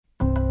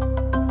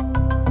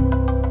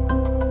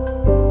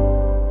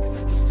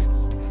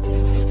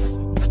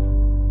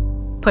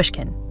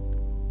Pushkin.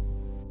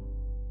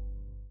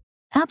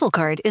 Apple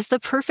Card is the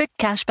perfect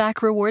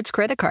cashback rewards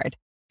credit card.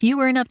 You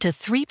earn up to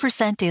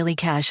 3% daily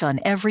cash on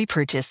every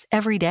purchase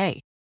every day.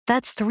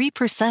 That's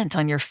 3%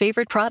 on your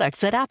favorite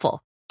products at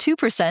Apple,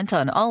 2%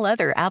 on all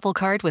other Apple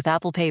Card with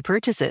Apple Pay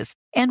purchases,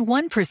 and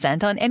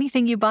 1% on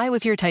anything you buy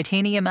with your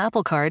titanium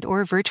Apple Card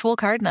or virtual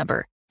card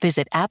number.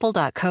 Visit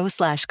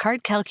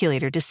apple.co/card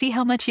calculator to see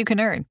how much you can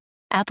earn.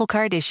 Apple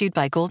Card issued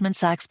by Goldman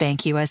Sachs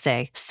Bank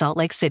USA, Salt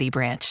Lake City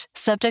branch.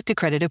 Subject to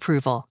credit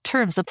approval.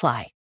 Terms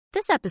apply.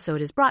 This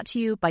episode is brought to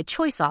you by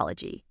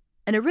Choiceology,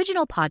 an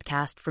original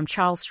podcast from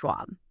Charles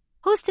Schwab,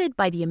 hosted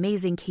by the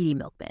amazing Katie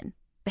Milkman,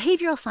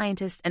 behavioral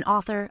scientist and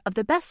author of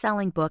the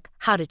best-selling book,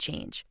 How to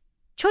Change.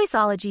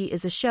 Choiceology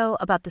is a show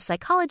about the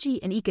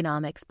psychology and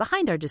economics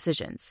behind our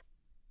decisions.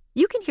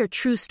 You can hear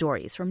true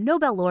stories from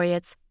Nobel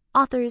laureates,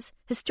 authors,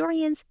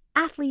 historians,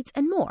 athletes,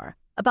 and more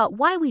about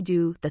why we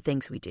do the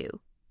things we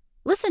do.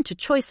 Listen to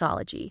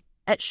Choiceology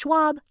at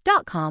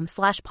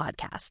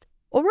schwab.com/podcast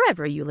or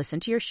wherever you listen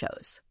to your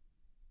shows.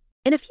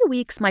 In a few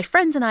weeks, my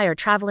friends and I are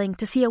traveling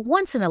to see a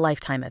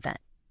once-in-a-lifetime event.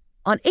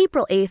 On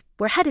April 8th,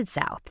 we're headed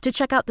south to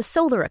check out the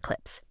solar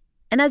eclipse.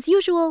 And as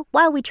usual,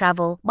 while we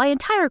travel, my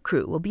entire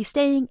crew will be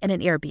staying in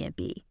an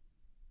Airbnb.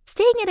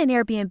 Staying in an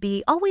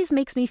Airbnb always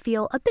makes me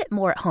feel a bit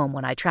more at home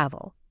when I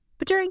travel.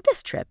 But during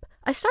this trip,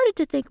 I started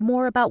to think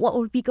more about what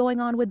would be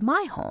going on with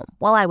my home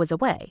while I was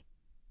away.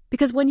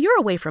 Because when you're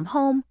away from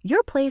home,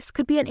 your place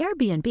could be an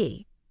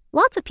Airbnb.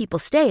 Lots of people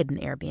stay at an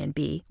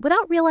Airbnb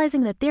without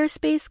realizing that their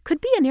space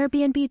could be an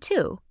Airbnb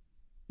too.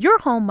 Your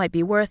home might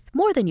be worth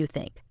more than you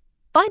think.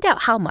 Find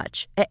out how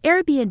much at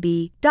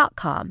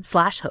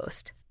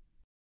airbnb.com/host.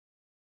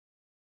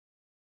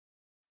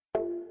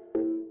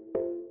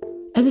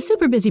 As a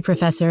super busy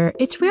professor,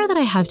 it's rare that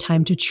I have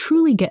time to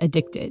truly get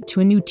addicted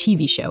to a new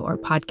TV show or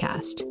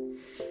podcast.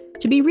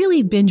 To be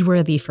really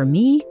binge-worthy for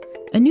me,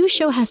 a new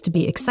show has to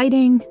be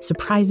exciting,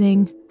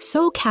 surprising,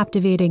 so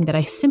captivating that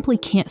I simply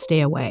can't stay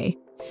away.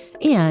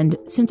 And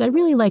since I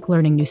really like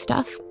learning new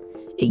stuff,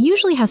 it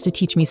usually has to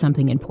teach me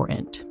something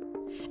important.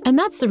 And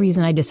that's the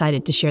reason I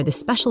decided to share this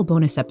special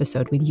bonus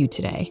episode with you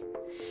today.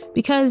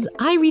 Because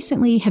I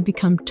recently have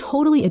become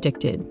totally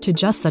addicted to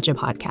just such a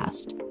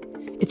podcast.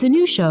 It's a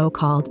new show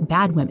called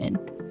Bad Women,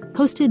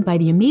 hosted by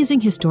the amazing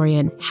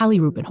historian Hallie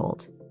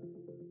Rubenhold.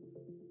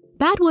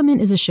 Bad Women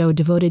is a show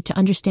devoted to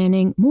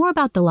understanding more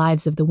about the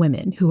lives of the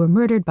women who were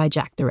murdered by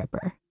Jack the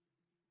Ripper.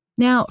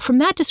 Now, from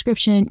that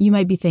description, you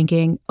might be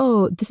thinking,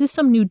 oh, this is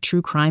some new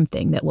true crime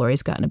thing that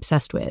Lori's gotten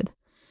obsessed with.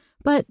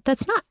 But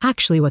that's not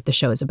actually what the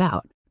show is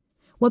about.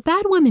 What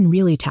Bad Women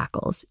really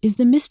tackles is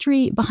the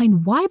mystery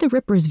behind why the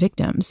Ripper's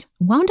victims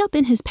wound up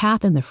in his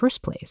path in the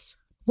first place.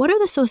 What are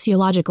the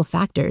sociological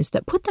factors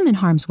that put them in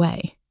harm's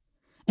way?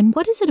 And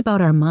what is it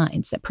about our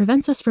minds that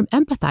prevents us from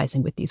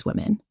empathizing with these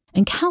women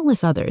and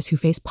countless others who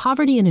face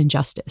poverty and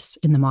injustice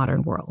in the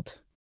modern world?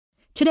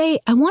 Today,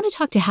 I want to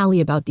talk to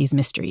Hallie about these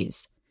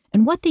mysteries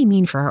and what they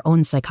mean for our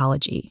own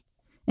psychology,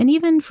 and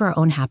even for our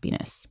own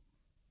happiness.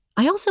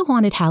 I also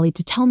wanted Hallie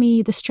to tell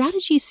me the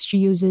strategies she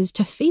uses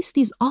to face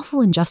these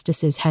awful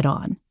injustices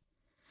head-on.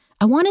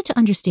 I wanted to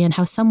understand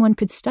how someone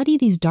could study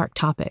these dark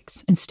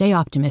topics and stay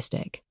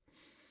optimistic,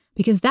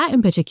 because that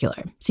in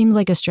particular seems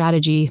like a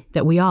strategy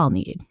that we all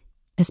need,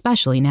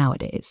 especially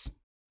nowadays.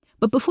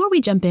 But before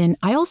we jump in,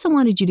 I also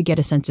wanted you to get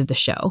a sense of the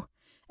show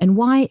and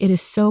why it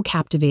is so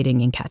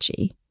captivating and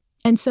catchy.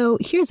 And so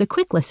here's a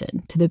quick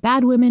listen to the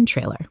Bad Women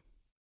trailer.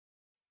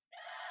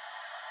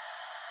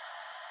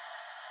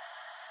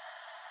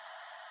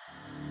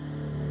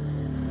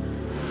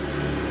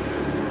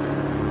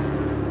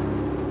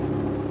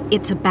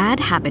 It's a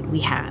bad habit we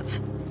have.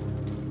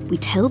 We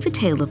tell the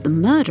tale of the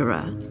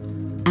murderer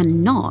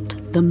and not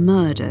the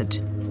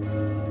murdered.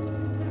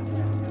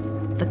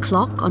 The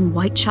clock on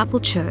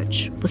Whitechapel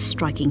Church was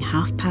striking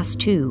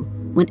 2:30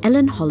 when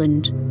Ellen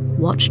Holland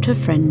watched her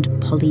friend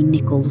Polly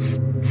Nichols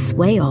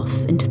sway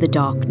off into the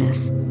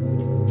darkness.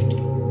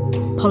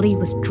 Polly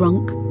was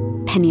drunk,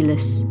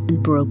 penniless,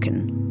 and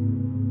broken.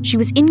 She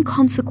was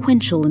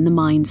inconsequential in the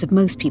minds of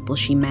most people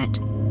she met,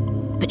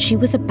 but she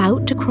was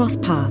about to cross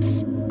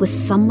paths with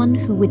someone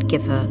who would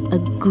give her a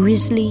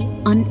grisly,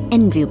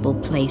 unenviable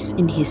place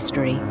in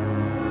history.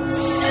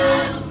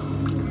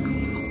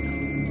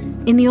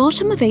 In the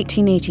autumn of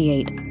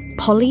 1888,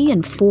 Polly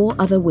and 4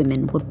 other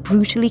women were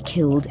brutally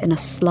killed in a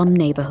slum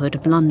neighbourhood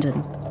of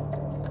London.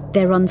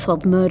 Their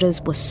unsolved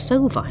murders were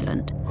so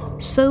violent,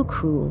 so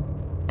cruel,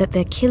 that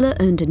their killer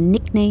earned a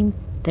nickname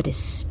that is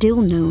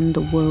still known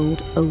the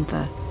world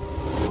over.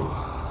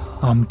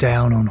 I'm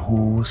down on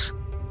whores,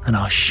 and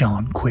I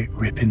shan't quit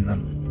ripping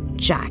them.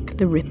 Jack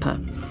the Ripper.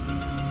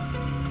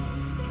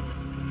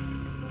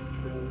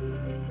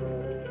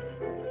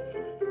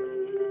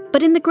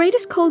 But in the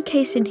greatest cold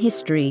case in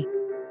history,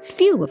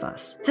 few of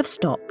us have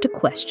stopped to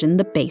question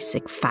the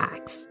basic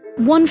facts.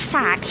 One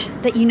fact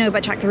that you know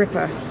about Jack the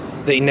Ripper.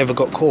 That he never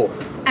got caught.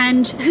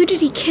 And who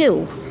did he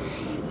kill?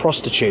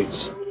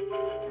 Prostitutes.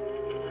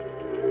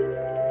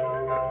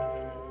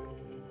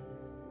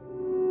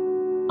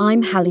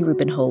 I'm Hallie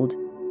Rubenhold.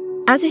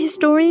 As a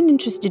historian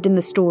interested in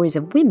the stories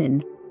of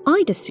women,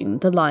 I'd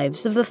assumed the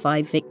lives of the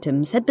 5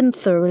 victims had been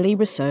thoroughly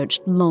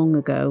researched long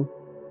ago.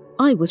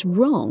 I was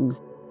wrong.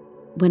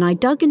 When I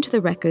dug into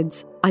the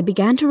records, I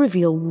began to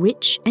reveal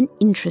rich and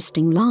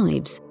interesting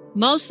lives.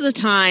 Most of the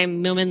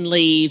time, women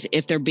leave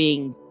if they're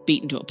being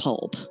beaten to a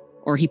pulp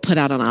or he put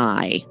out an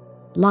eye.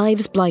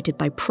 Lives blighted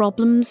by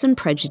problems and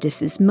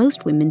prejudices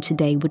most women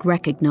today would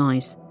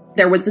recognize.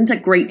 There wasn't a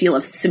great deal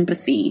of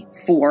sympathy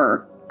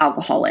for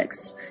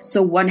alcoholics.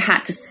 So one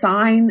had to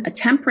sign a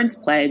temperance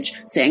pledge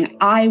saying,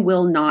 I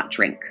will not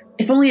drink.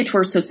 If only it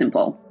were so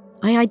simple.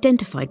 I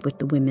identified with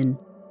the women,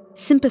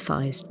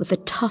 sympathized with the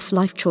tough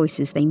life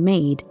choices they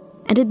made,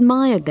 and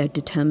admired their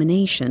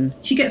determination.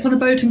 She gets on a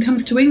boat and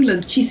comes to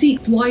England. She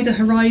seeks wider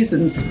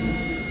horizons.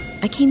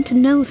 I came to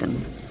know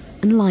them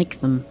and like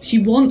them. She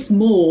wants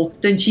more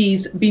than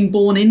she's been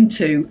born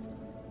into.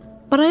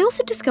 But I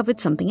also discovered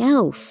something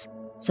else,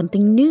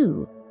 something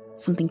new,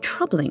 something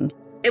troubling.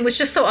 It was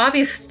just so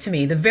obvious to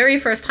me the very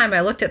first time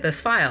I looked at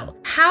this file.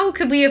 How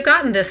could we have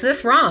gotten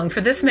this wrong for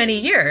this many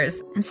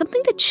years? And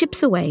something that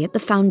chips away at the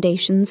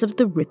foundations of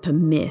the Ripper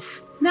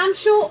myth. Now, I'm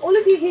sure all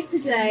of you here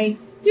today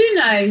do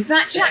know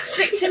that Jack's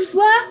victims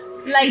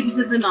were ladies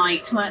of the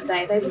night, weren't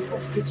they? They were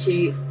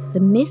prostitutes. The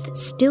myth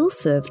still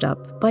served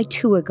up by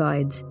tour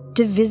guides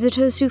to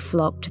visitors who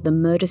flocked to the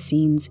murder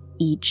scenes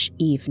each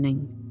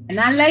evening. And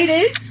now,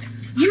 ladies,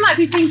 you might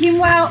be thinking,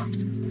 well,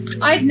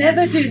 I'd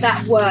never do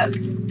that work,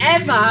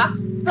 ever.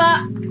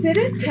 But did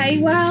it pay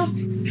well?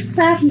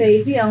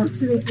 Sadly, the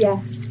answer is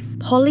yes.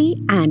 Polly,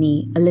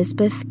 Annie,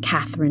 Elizabeth,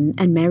 Catherine,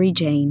 and Mary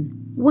Jane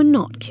were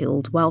not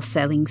killed while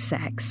selling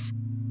sex.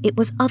 It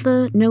was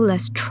other, no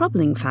less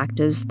troubling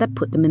factors that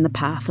put them in the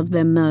path of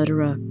their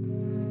murderer.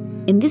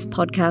 In this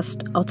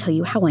podcast, I'll tell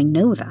you how I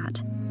know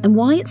that, and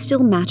why it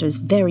still matters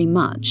very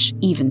much,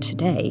 even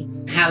today.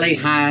 Hallie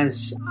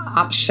has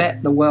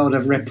upset the world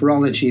of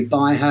ripperology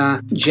by her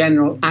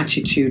general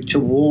attitude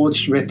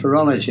towards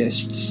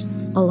ripperologists.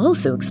 I'll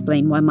also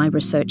explain why my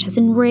research has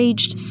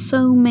enraged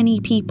so many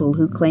people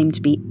who claim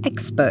to be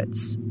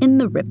experts in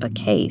the Ripper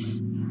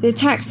case. The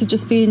attacks have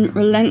just been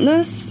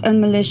relentless and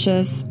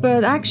malicious,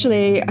 but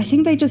actually, I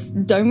think they just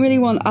don't really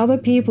want other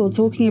people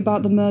talking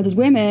about the murdered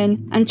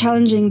women and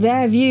challenging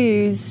their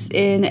views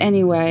in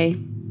any way.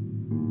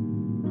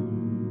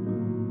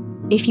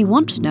 If you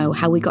want to know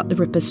how we got the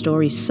Ripper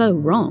story so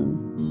wrong,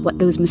 what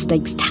those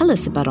mistakes tell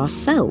us about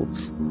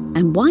ourselves,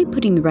 and why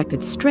putting the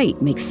record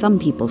straight makes some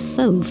people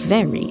so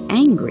very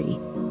angry,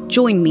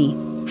 join me,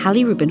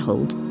 Hallie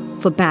Rubenhold,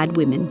 for Bad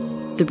Women,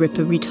 The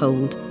Ripper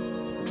Retold,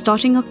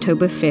 starting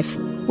October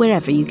 5th,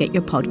 wherever you get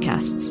your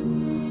podcasts.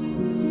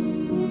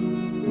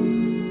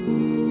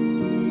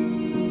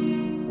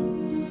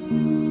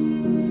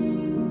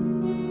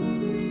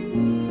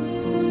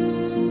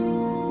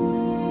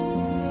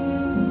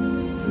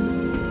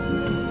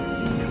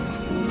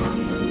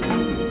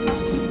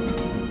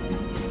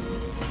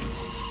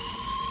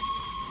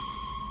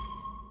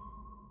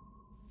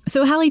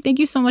 So, Hallie, thank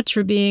you so much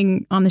for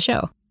being on the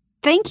show.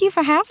 Thank you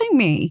for having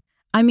me.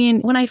 I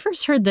mean, when I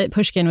first heard that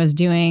Pushkin was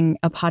doing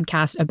a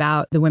podcast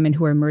about the women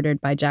who were murdered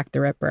by Jack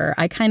the Ripper,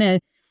 I kind of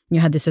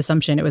had this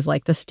assumption it was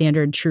like the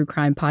standard true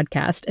crime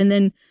podcast. And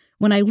then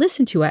when I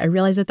listened to it, I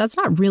realized that that's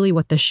not really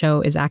what the show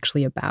is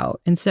actually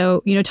about. And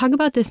so, talk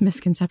about this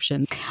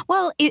misconception.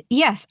 Well,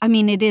 yes. I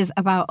mean, it is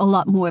about a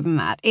lot more than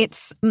that.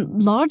 It's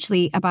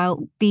largely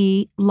about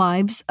the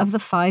lives of the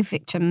 5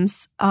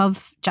 victims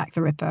of Jack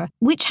the Ripper,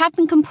 which have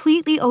been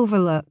completely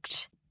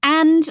overlooked.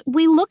 And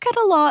we look at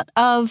a lot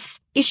of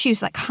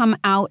issues that come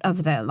out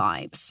of their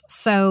lives.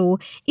 So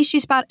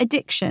issues about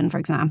addiction, for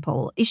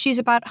example, issues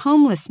about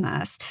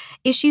homelessness,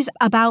 issues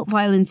about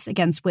violence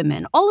against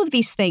women, all of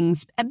these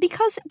things,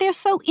 because they're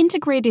so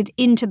integrated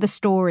into the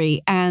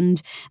story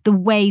and the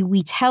way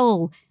we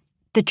tell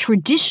the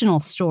traditional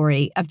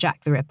story of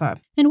Jack the Ripper.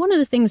 And one of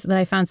the things that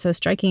I found so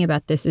striking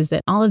about this is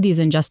that all of these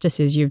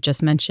injustices you've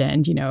just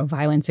mentioned,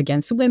 violence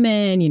against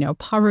women,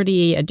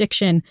 poverty,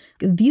 addiction,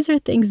 these are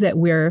things that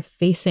we're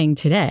facing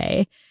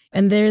today.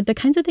 And they're the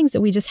kinds of things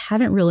that we just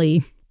haven't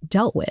really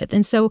dealt with.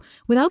 And so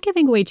without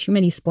giving away too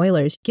many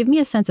spoilers, give me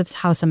a sense of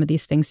how some of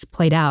these things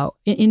played out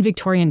in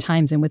Victorian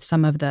times and with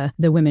some of the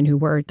women who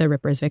were the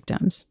Ripper's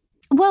victims.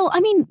 Well, I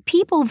mean,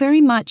 people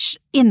very much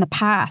in the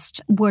past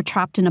were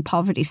trapped in a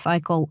poverty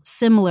cycle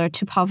similar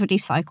to poverty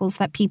cycles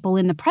that people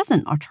in the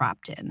present are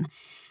trapped in.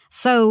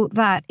 So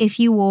that if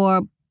you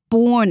were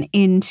born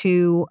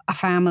into a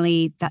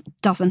family that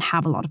doesn't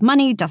have a lot of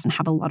money, doesn't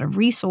have a lot of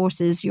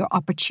resources, your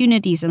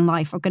opportunities in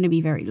life are going to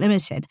be very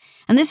limited.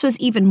 And this was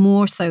even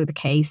more so the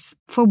case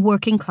for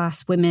working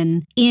class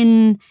women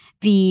in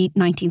the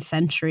 19th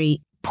century.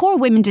 Poor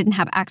women didn't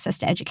have access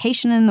to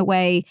education in the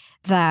way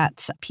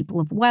that people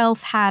of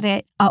wealth had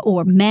it,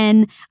 or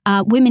men.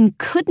 Women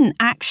couldn't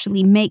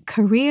actually make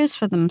careers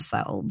for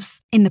themselves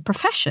in the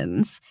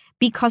professions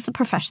because the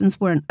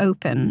professions weren't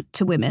open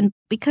to women,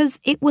 because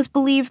it was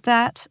believed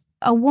that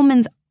a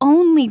woman's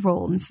only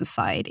role in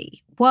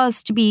society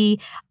was to be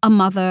a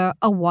mother,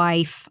 a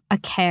wife, a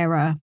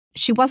carer.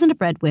 She wasn't a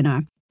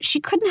breadwinner. she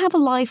couldn't have a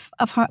life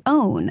of her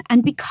own.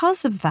 And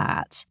because of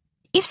that,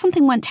 if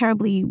something went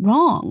terribly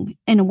wrong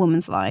in a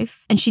woman's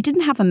life and she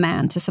didn't have a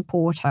man to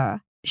support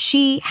her,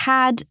 she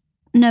had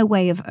no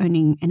way of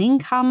earning an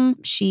income.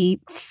 She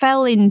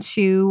fell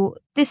into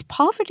this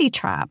poverty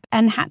trap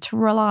and had to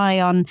rely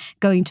on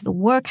going to the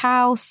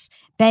workhouse,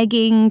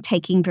 begging,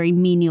 taking very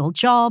menial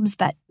jobs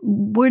that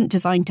weren't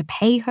designed to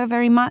pay her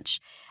very much.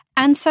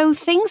 And so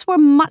things were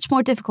much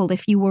more difficult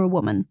if you were a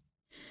woman.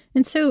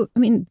 And so, I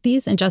mean,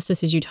 these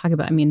injustices you talk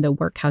about, I mean, the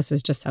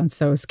workhouses just sound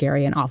so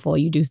scary and awful.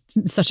 You do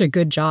such a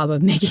good job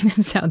of making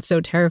them sound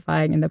so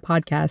terrifying in the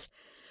podcast.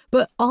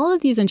 But all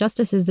of these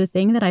injustices, the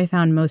thing that I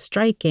found most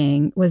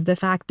striking was the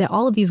fact that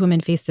all of these women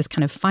faced this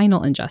kind of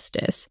final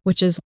injustice,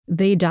 which is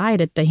they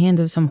died at the hands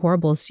of some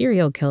horrible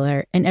serial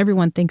killer, and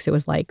everyone thinks it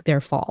was like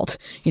their fault.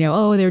 You know,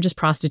 oh, they were just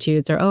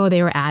prostitutes, or oh,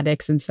 they were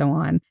addicts, and so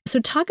on.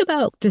 So talk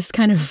about this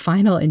kind of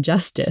final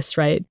injustice,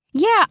 right?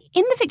 Yeah,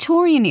 in the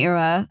Victorian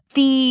era,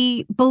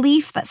 the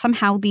belief that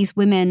somehow these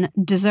women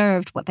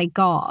deserved what they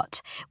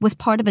got was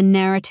part of a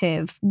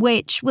narrative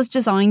which was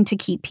designed to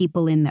keep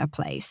people in their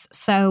place.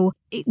 So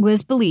it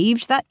was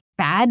believed that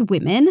bad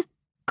women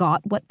got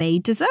what they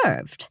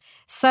deserved.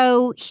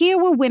 So here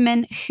were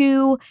women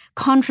who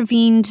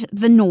contravened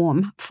the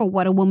norm for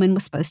what a woman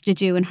was supposed to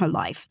do in her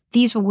life.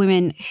 These were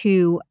women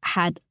who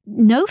had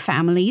no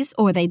families,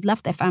 or they'd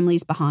left their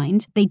families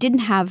behind. They didn't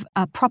have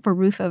a proper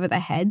roof over their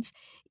heads.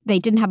 They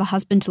didn't have a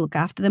husband to look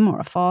after them or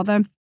a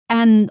father,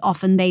 and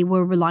often they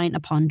were reliant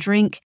upon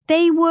drink.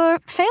 They were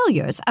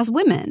failures as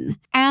women.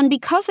 And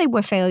because they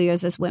were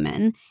failures as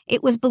women,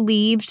 it was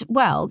believed,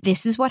 well,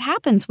 this is what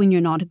happens when you're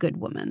not a good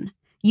woman.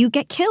 You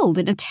get killed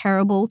in a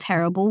terrible,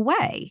 terrible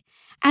way.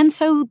 And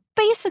so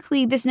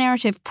basically this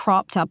narrative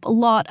propped up a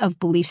lot of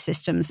belief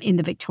systems in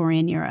the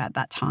Victorian era at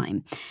that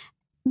time.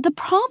 The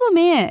problem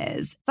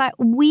is that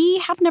we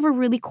have never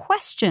really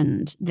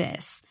questioned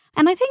this.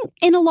 And I think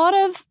in a lot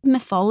of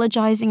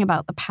mythologizing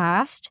about the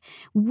past,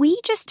 we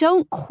just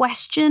don't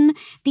question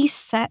these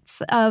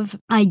sets of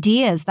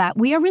ideas that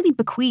we are really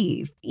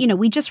bequeathed. You know,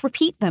 we just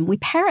repeat them, we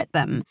parrot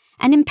them.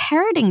 And in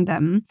parroting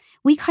them,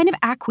 we kind of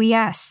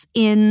acquiesce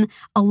in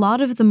a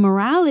lot of the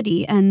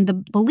morality and the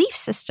belief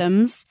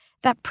systems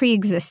that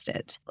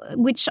pre-existed,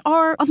 which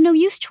are of no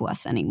use to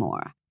us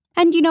anymore.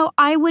 And, you know,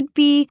 I would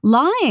be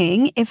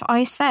lying if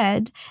I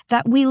said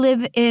that we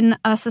live in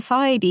a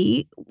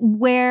society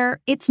where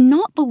it's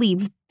not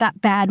believed that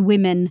bad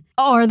women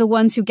are the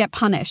ones who get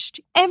punished.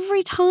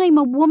 Every time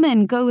a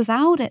woman goes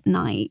out at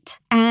night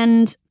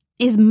and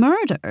is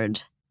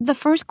murdered, the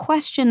first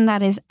question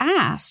that is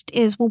asked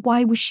is, well,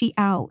 why was she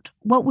out?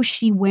 What was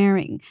she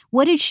wearing?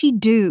 What did she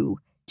do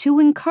to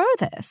incur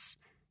this?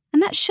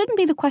 And that shouldn't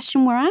be the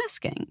question we're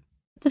asking.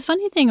 The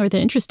funny thing, or the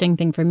interesting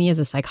thing for me as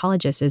a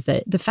psychologist, is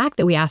that the fact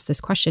that we ask this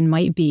question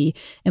might be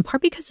in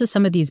part because of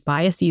some of these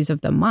biases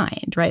of the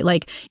mind, right?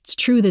 Like, it's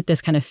true that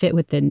this kind of fit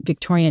with the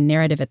Victorian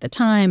narrative at the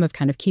time of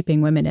kind of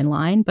keeping women in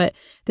line, but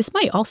this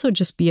might also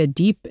just be a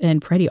deep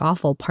and pretty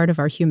awful part of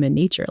our human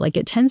nature. Like,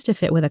 it tends to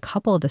fit with a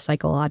couple of the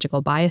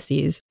psychological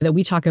biases that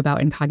we talk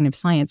about in cognitive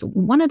science.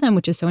 One of them,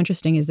 which is so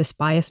interesting, is this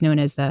bias known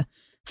as the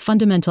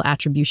fundamental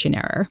attribution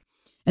error.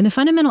 And the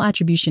fundamental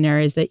attribution error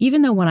is that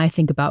even though when I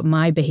think about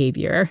my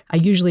behavior, I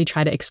usually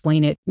try to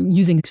explain it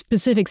using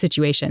specific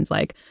situations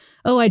like,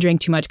 oh, I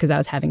drank too much because I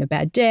was having a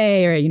bad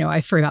day, or, you know, I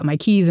forgot my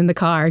keys in the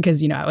car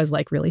because, you know, I was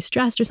like really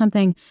stressed or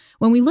something.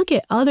 When we look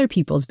at other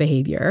people's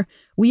behavior,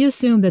 we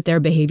assume that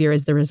their behavior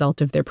is the result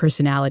of their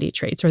personality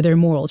traits or their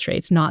moral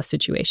traits, not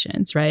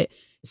situations, right?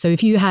 So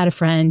if you had a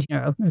friend, you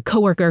know, a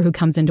coworker who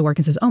comes into work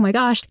and says, oh my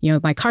gosh, you know,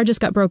 my car just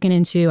got broken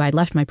into, I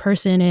left my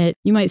purse in it,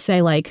 you might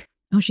say like,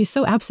 oh, she's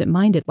so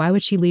absent-minded. Why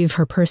would she leave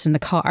her purse in the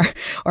car?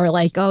 Or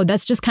like, oh,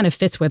 that's just kind of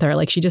fits with her.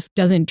 Like, she just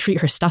doesn't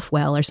treat her stuff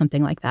well or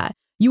something like that.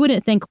 You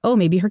wouldn't think, oh,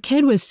 maybe her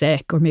kid was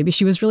sick, or maybe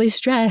she was really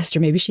stressed, or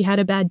maybe she had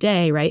a bad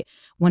day, right?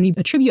 When we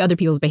attribute other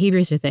people's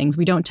behavior to things,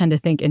 we don't tend to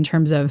think in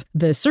terms of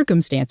the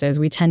circumstances.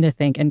 We tend to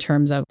think in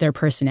terms of their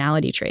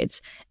personality traits.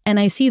 And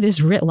I see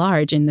this writ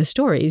large in the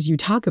stories you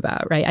talk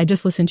about, right? I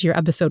just listened to your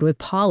episode with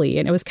Polly,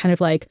 and it was kind of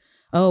like,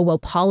 oh, well,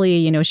 Polly,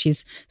 you know,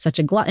 she's such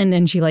a glutton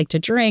and she liked to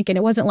drink. And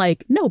it wasn't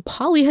like, no,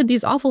 Polly had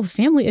these awful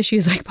family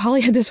issues. Like,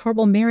 Polly had this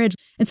horrible marriage.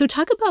 And so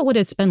talk about what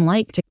it's been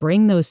like to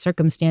bring those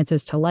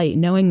circumstances to light,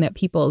 knowing that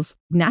people's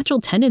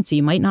natural tendency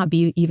might not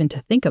be even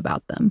to think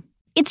about them.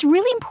 It's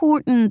really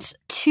important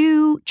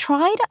to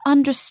try to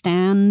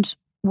understand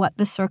what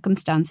the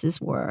circumstances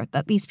were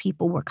that these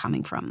people were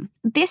coming from.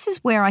 This is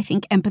where I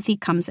think empathy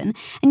comes in.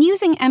 And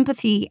using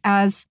empathy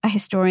as a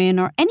historian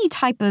or any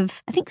type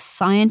of, I think,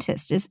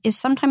 scientist is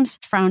sometimes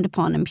frowned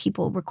upon, and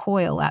people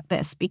recoil at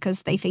this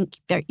because they think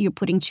that you're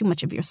putting too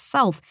much of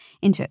yourself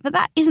into it. But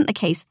that isn't the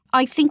case.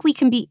 I think we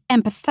can be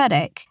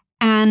empathetic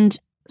and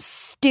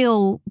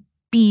still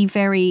be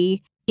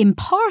very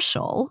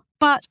impartial.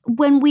 But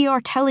when we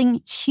are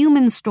telling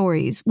human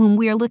stories, when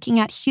we are looking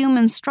at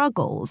human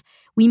struggles,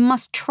 we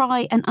must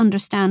try and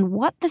understand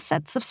what the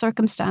sets of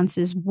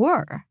circumstances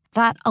were.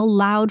 that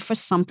allowed for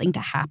something to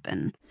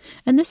happen.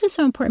 And this is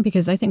so important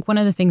because I think one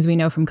of the things we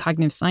know from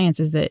cognitive science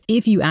is that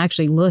if you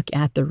actually look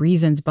at the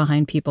reasons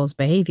behind people's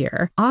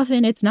behavior,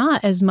 often it's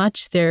not as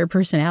much their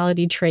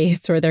personality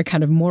traits or their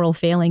kind of moral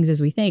failings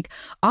as we think.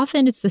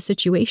 Often it's the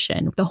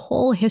situation. The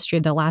whole history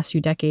of the last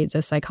few decades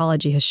of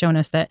psychology has shown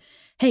us that,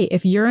 hey,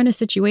 if you're in a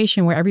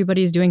situation where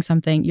everybody's doing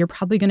something, you're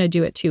probably going to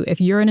do it too. If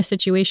you're in a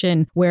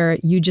situation where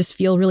you just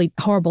feel really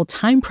horrible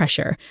time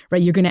pressure,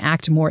 right, you're going to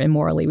act more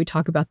immorally. We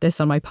talk about this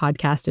on my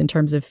podcast in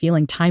terms of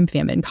feeling time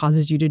famine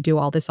causes you to do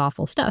all this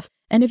awful stuff.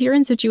 And if you're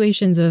in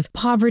situations of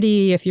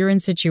poverty, if you're in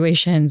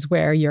situations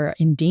where you're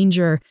in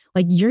danger,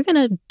 like you're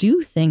going to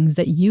do things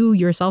that you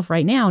yourself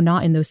right now,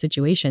 not in those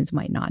situations,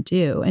 might not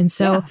do. And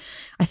so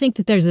I think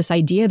that there's this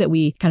idea that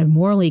we kind of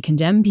morally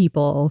condemn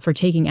people for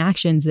taking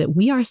actions that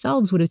we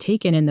ourselves would have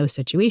taken in those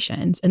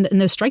situations. And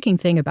the striking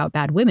thing about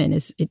bad women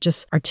is it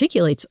just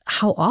articulates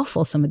how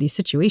awful some of these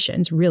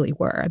situations really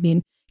were. I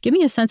mean, give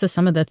me a sense of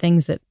some of the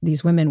things that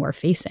these women were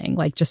facing,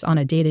 like just on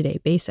a day-to-day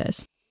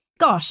basis.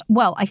 Gosh,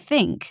 well, I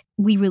think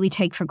we really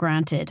take for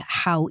granted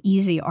how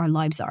easy our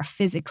lives are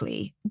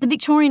physically. The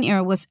Victorian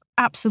era was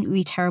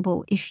absolutely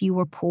terrible if you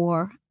were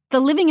poor. The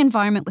living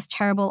environment was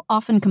terrible,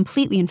 often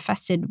completely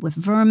infested with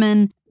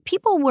vermin.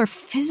 People were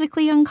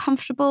physically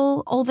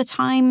uncomfortable all the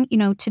time. You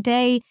know,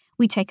 today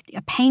we take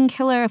a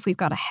painkiller if we've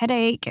got a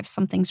headache, if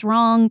something's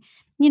wrong.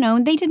 You know,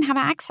 they didn't have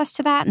access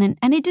to that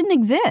and it didn't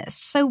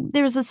exist. So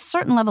there's a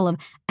certain level of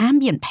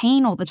ambient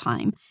pain all the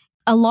time.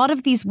 A lot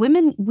of these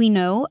women we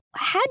know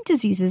had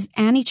diseases.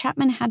 Annie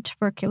Chapman had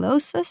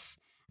tuberculosis.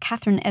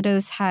 Catherine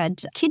Eddowes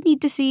had kidney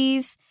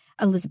disease.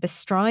 Elizabeth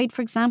Stride,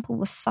 for example,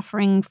 was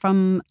suffering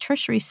from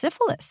tertiary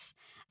syphilis.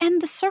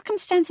 And the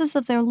circumstances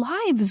of their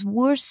lives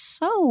were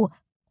so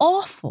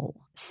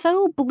awful,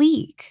 so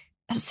bleak,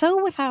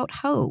 so without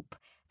hope,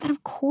 that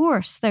of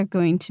course they're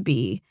going to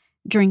be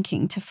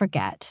drinking to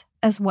forget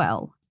as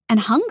well. And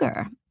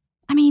hunger.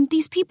 I mean,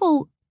 these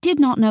people did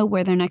not know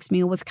where their next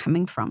meal was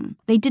coming from.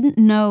 They didn't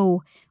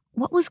know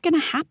what was going to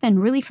happen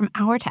really from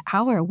hour to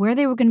hour, where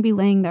they were going to be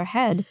laying their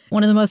head.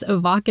 One of the most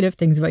evocative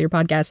things about your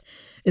podcast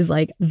is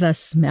like the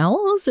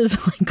smells is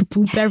like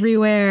poop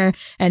everywhere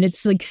and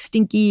it's like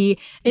stinky.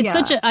 It's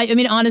such a, I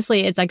mean,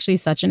 honestly, it's actually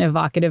such an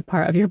evocative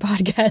part of your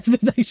podcast.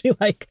 It's actually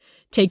like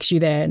takes you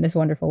there in this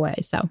wonderful way.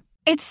 So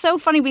it's so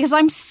funny because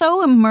I'm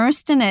so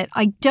immersed in it.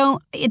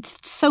 It's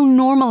so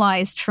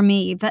normalized for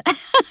me that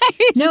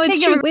no,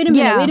 it's true. Wait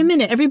a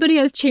minute. Everybody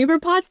has chamber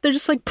pots. They're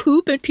just like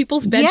poop in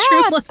people's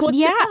bedroom. Like, what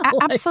the hell?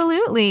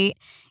 Absolutely.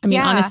 I mean,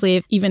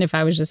 honestly, even if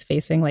I was just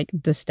facing like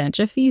the stench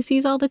of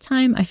feces all the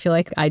time, I feel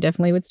like I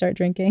definitely would start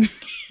drinking.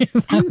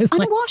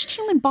 Unwashed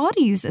human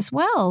bodies as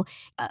well.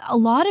 A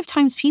lot of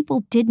times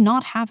people did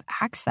not have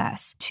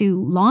access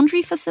to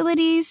laundry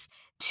facilities,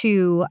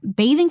 to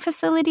bathing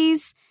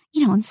facilities.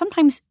 You know, and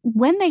sometimes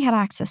when they had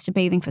access to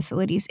bathing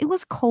facilities, it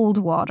was cold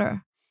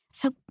water.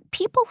 So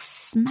people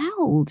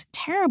smelled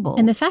terrible.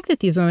 And the fact that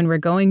these women were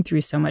going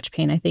through so much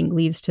pain, I think,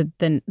 leads to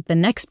the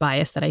next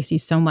bias that I see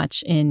so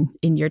much in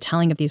your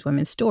telling of these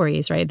women's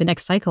stories, right? The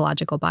next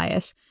psychological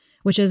bias,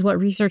 which is what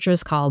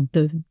researchers call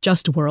the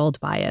just world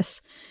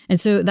bias. And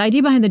so the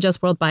idea behind the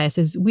just world bias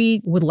is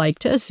we would like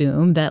to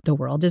assume that the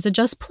world is a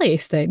just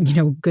place, that, you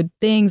know, good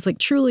things, like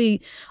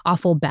truly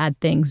awful bad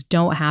things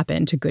don't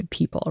happen to good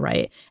people,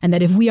 right? And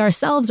that if we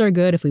ourselves are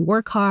good, if we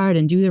work hard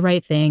and do the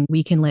right thing,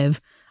 we can live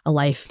a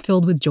life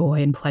filled with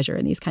joy and pleasure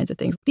and these kinds of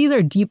things. These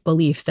are deep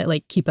beliefs that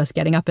like keep us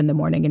getting up in the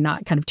morning and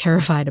not kind of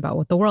terrified about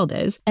what the world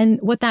is. And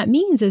what that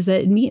means is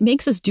that it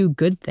makes us do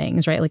good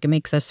things, right? Like it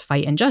makes us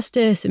fight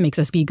injustice. It makes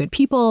us be good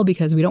people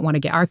because we don't want to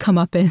get our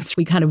comeuppance.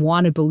 We kind of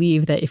want to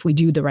believe that if we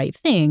do the right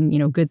thing, you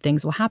know, good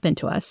things will happen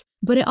to us.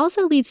 But it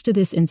also leads to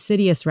this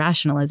insidious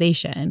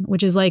rationalization,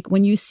 which is like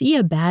when you see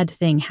a bad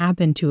thing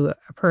happen to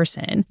a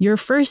person, your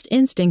first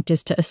instinct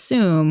is to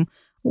assume,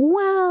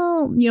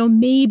 well, you know,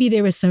 maybe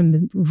there was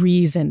some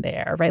reason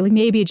there, right? Like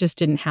maybe it just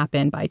didn't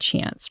happen by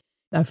chance.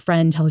 A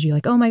friend tells you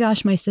like, oh my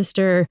gosh, my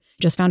sister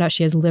just found out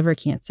she has liver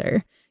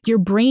cancer. Your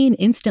brain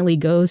instantly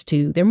goes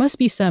to, there must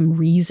be some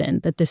reason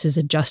that this is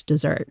a just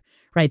desert,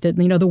 right? That,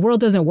 you know, the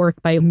world doesn't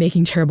work by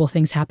making terrible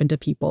things happen to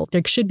people.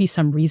 There should be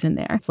some reason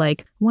there. It's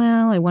like,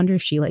 well, I wonder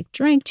if she like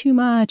drank too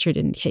much or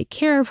didn't take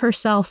care of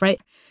herself, right?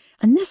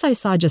 And this I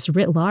saw just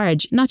writ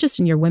large, not just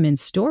in your women's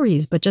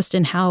stories, but just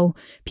in how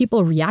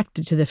people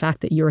reacted to the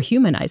fact that you were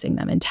humanizing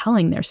them and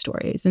telling their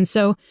stories. And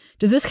so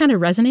does this kind of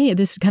resonate?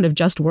 This kind of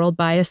just world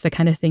bias, the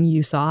kind of thing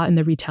you saw in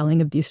the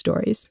retelling of these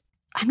stories?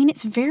 I mean,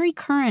 it's very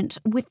current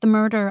with the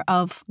murder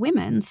of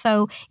women.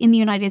 So in the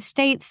United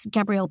States,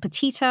 Gabrielle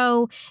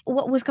Petito,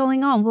 what was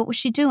going on? What was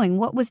she doing?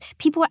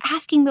 People were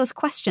asking those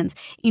questions.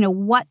 You know,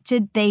 what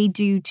did they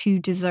do to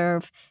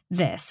deserve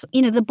this?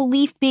 You know, the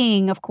belief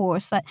being, of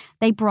course, that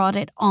they brought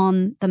it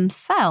on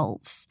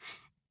themselves.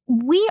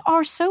 We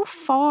are so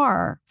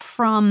far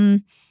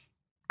from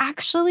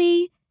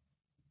actually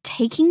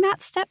taking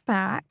that step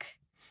back,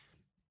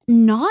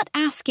 not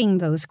asking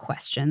those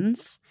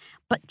questions,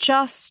 but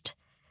just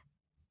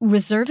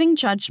reserving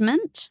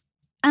judgment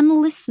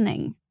and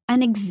listening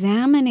and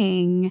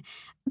examining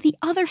the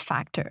other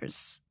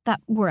factors that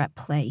were at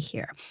play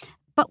here.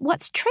 But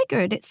what's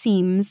triggered, it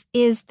seems,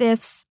 is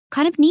this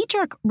kind of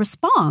knee-jerk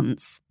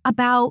response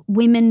about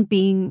women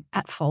being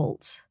at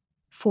fault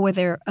for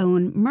their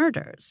own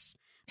murders.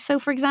 So,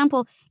 for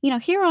example,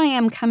 here I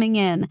am coming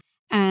in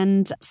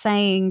and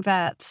saying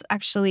that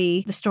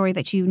actually the story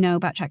that you know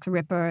about Jack the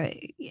Ripper,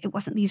 it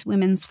wasn't these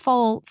women's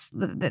faults,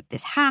 that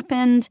this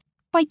happened.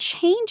 By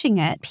changing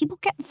it, people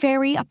get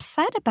very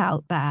upset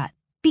about that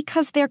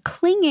because they're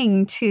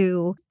clinging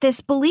to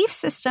this belief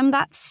system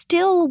that's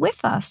still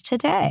with us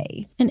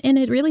today. And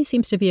it really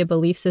seems to be a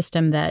belief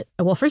system that,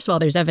 well, first of all,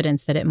 there's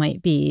evidence that it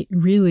might be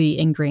really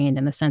ingrained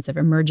in the sense of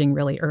emerging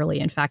really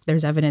early. In fact,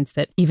 there's evidence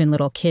that even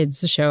little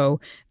kids show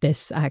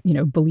this,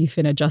 belief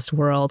in a just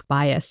world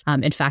bias.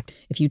 In fact,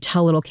 if you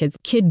tell little kids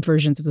kid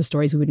versions of the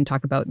stories, we wouldn't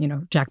talk about,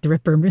 Jack the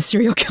Ripper,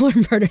 serial killer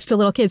murders to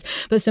little kids,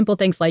 but simple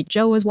things like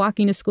Joe was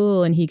walking to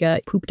school and he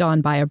got pooped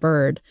on by a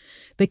bird.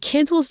 The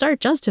kids will start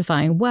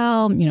justifying,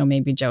 well,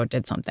 maybe Joe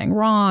did something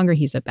wrong or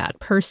he's a bad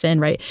person,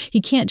 right? He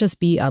can't just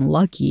be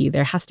unlucky.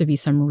 There has to be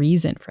some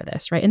reason for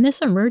this, right? And this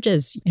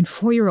emerges in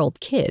 4-year-old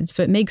kids.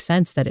 So it makes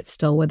sense that it's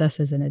still with us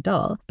as an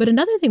adult. But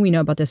another thing we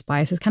know about this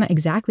bias is kind of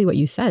exactly what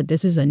you said.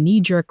 This is a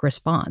knee-jerk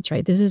response,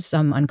 right? This is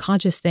some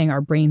unconscious thing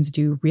our brains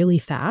do really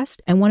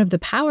fast. And one of the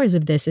powers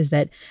of this is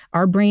that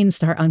our brains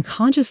start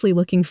unconsciously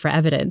looking for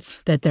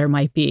evidence that there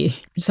might be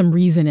some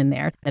reason in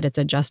there, that it's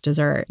a just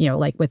dessert.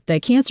 Like with the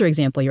cancer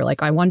example, you're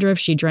like, I wonder if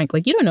she drank.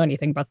 Like, you don't know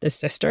anything about this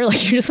sister.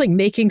 Like, you're just like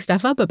making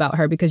stuff up about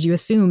her because you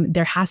assume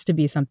there has to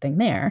be something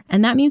there.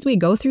 And that means we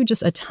go through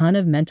just a ton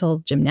of mental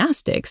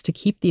gymnastics to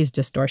keep these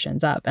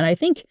distortions up. And I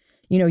think,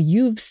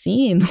 you've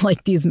seen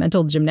like these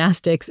mental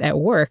gymnastics at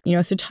work,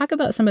 so talk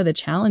about some of the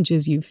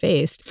challenges you've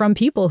faced from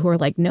people who are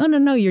like,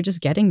 no, you're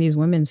just getting these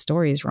women's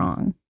stories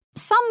wrong.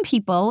 Some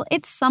people,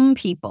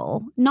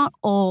 not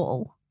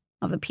all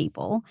of the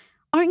people,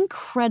 are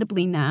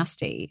incredibly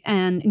nasty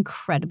and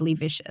incredibly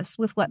vicious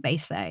with what they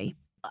say.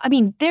 I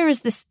mean, there is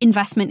this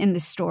investment in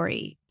this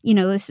story.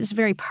 This is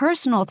very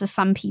personal to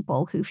some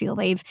people who feel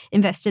they've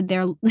invested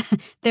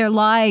their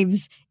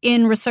lives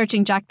in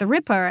researching Jack the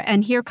Ripper.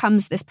 And here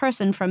comes this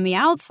person from the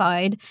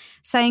outside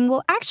saying,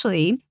 well,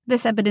 actually,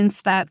 this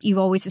evidence that you've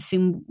always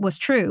assumed was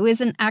true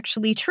isn't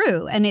actually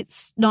true. And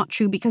it's not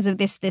true because of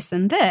this, this,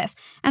 and this.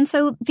 And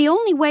so the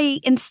only way,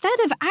 instead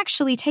of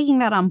actually taking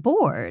that on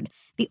board,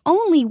 the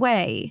only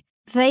way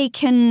they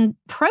can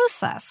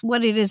process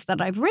what it is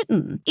that I've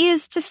written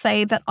is to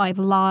say that I've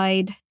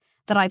lied,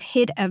 that I've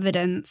hid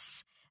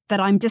evidence, that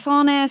I'm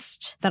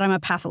dishonest, that I'm a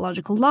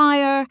pathological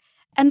liar.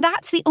 And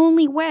that's the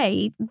only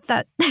way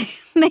that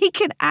they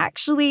can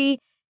actually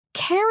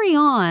carry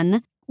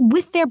on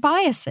with their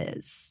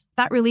biases.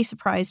 That really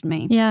surprised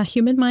me. Yeah,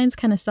 human minds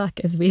kind of suck,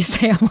 as we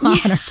say a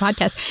lot on our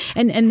podcast.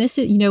 And this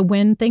is,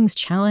 when things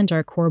challenge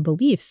our core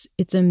beliefs,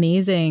 it's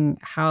amazing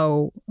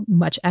how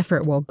much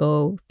effort we'll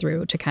go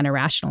through to kind of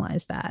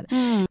rationalize that.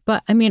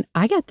 But I mean,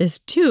 I get this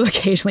too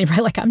occasionally,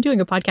 right? Like, I'm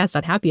doing a podcast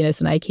on happiness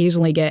and I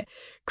occasionally get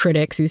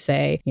critics who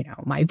say,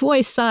 my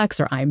voice sucks,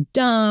 or I'm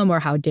dumb, or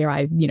how dare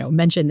I,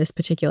 mention this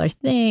particular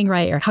thing,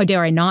 right? Or how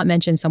dare I not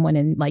mention someone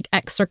in like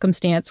X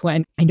circumstance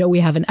when I know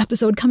we have an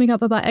episode coming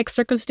up about X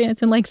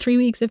circumstance in like 3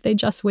 weeks if they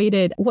just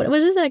waited. What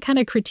does that kind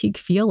of critique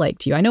feel like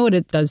to you? I know what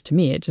it does to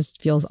me. It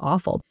just feels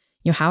awful.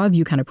 How have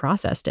you kind of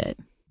processed it?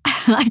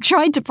 I've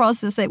tried to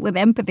process it with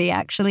empathy,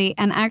 actually,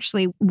 and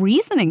actually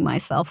reasoning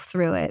myself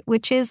through it,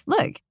 which is,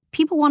 look,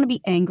 people want to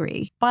be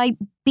angry. By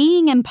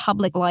being in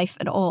public life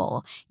at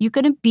all, you're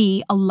going to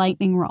be a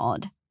lightning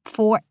rod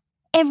for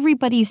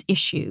everybody's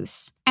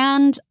issues.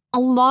 And a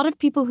lot of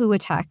people who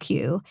attack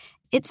you,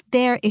 it's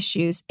their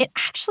issues. It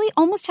actually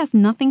almost has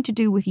nothing to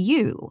do with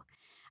you.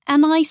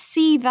 And I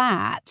see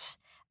that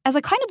as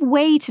a kind of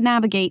way to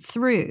navigate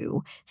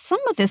through some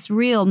of this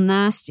real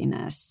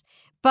nastiness.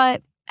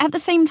 But at the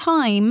same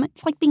time,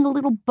 it's like being a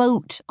little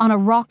boat on a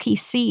rocky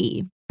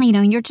sea.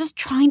 And you're just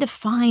trying to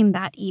find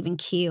that even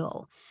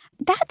keel.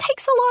 That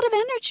takes a lot of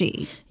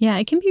energy. Yeah,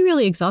 it can be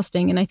really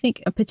exhausting. And I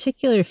think a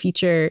particular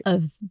feature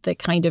of the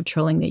kind of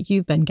trolling that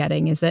you've been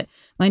getting is that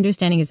my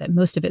understanding is that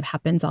most of it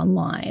happens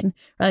online,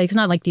 right? It's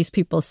not like these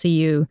people see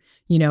you,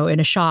 in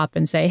a shop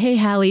and say, hey,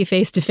 Hallie,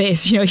 face to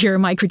face, here are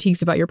my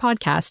critiques about your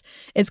podcast.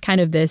 It's kind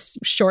of this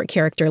short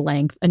character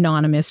length,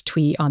 anonymous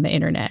tweet on the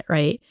internet,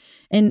 right?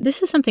 And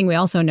this is something we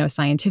also know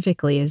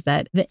scientifically is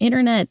that the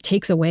internet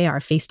takes away our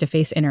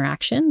face-to-face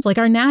interactions, like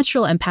our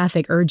natural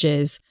empathic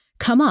urges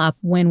come up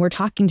when we're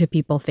talking to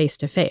people face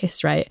to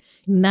face, right?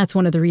 And that's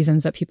one of the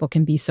reasons that people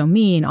can be so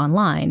mean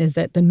online is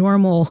that the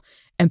normal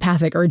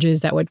empathic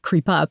urges that would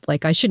creep up,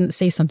 like I shouldn't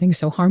say something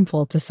so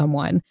harmful to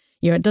someone.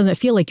 It doesn't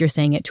feel like you're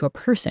saying it to a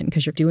person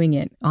because you're doing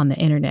it on the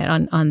internet.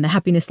 On the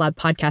Happiness Lab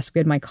podcast, we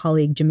had my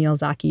colleague Jamil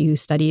Zaki who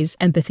studies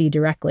empathy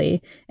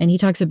directly. And he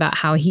talks about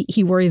how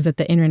he worries that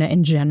the internet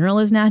in general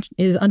is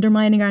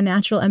undermining our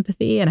natural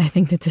empathy. And I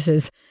think that this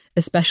is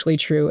especially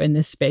true in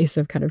this space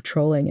of kind of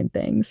trolling and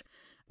things.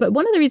 But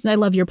one of the reasons I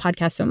love your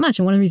podcast so much,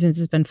 and one of the reasons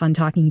it's been fun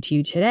talking to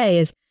you today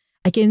is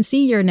I can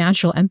see your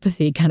natural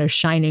empathy kind of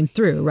shining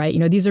through, right?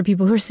 These are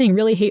people who are saying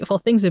really hateful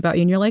things about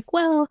you. And you're like,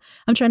 well,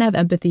 I'm trying to have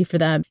empathy for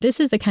them.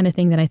 This is the kind of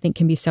thing that I think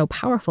can be so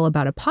powerful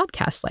about a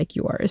podcast like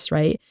yours,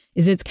 right?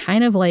 Is it's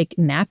kind of like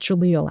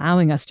naturally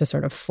allowing us to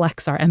sort of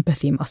flex our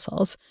empathy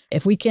muscles.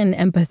 If we can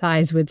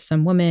empathize with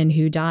some woman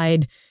who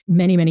died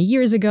many, many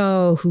years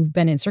ago, who've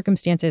been in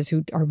circumstances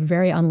who are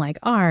very unlike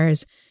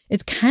ours,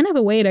 it's kind of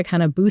a way to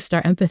kind of boost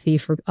our empathy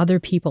for other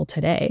people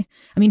today.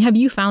 I mean, have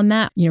you found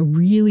that,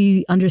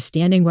 really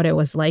understanding what it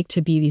was like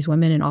to be these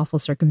women in awful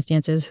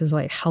circumstances has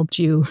like helped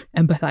you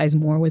empathize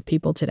more with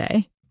people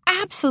today?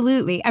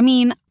 Absolutely. I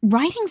mean,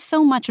 writing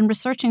so much and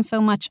researching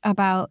so much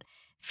about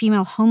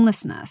female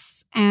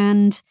homelessness.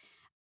 And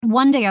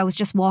one day I was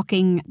just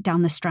walking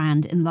down the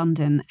Strand in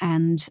London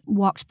and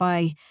walked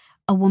by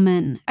a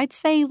woman, I'd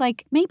say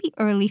like maybe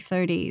early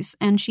 30s,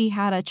 and she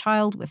had a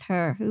child with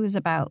her who was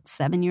about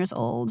 7 years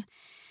old,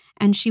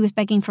 and she was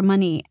begging for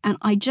money. And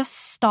I just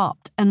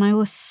stopped, and I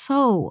was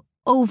so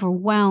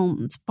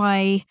overwhelmed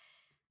by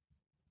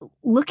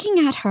looking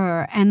at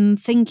her and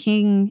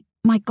thinking,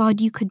 my God,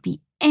 you could be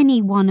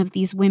any one of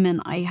these women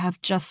I have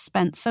just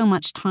spent so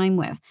much time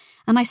with.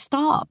 And I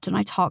stopped and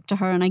I talked to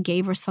her and I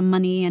gave her some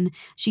money, and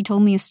she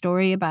told me a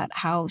story about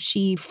how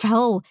she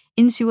fell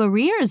into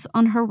arrears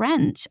on her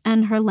rent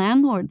and her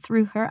landlord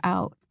threw her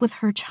out with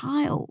her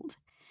child.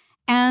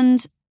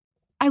 And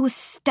I was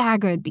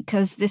staggered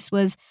because this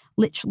was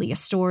literally a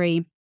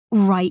story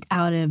right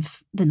out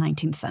of the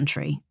 19th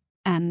century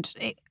and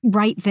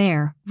right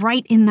there,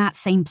 right in that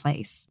same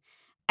place.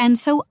 And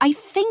so I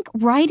think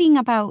writing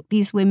about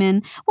these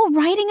women,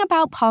 writing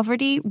about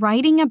poverty,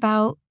 writing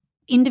about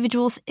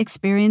individuals'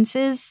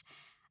 experiences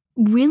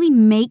really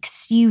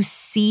makes you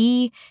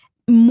see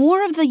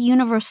more of the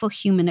universal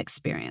human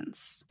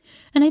experience.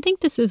 And I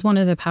think this is one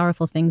of the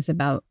powerful things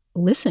about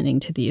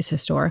listening to these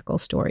historical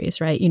stories,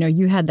 right?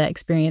 You had that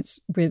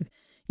experience with,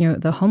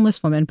 the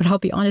homeless woman, but I'll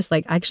be honest,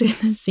 like actually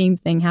the same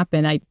thing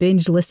happened. I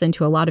binge listened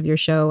to a lot of your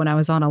show when I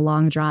was on a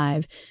long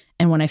drive.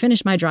 And when I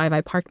finished my drive, I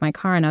parked my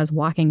car and I was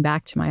walking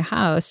back to my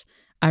house.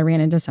 I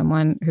ran into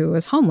someone who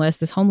was homeless,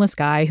 this homeless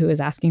guy who was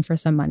asking for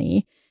some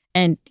money.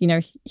 And,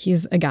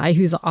 he's a guy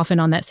who's often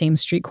on that same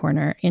street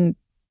corner. And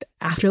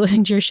after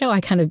listening to your show, I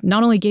kind of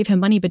not only gave him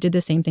money, but did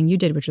the same thing you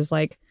did, which was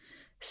like,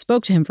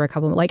 spoke to him for a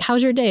couple of, like,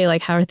 how's your day?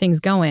 Like, how are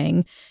things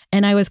going?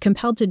 And I was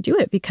compelled to do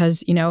it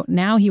because,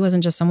 now he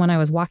wasn't just someone I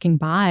was walking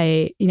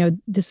by,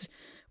 this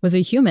was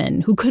a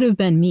human who could have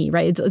been me,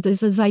 right?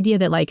 It's this idea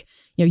that like,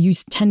 you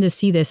tend to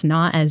see this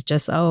not as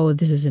just, oh,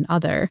 this is an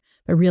other,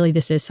 but really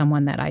this is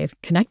someone that I've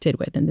connected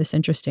with in this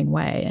interesting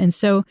way. And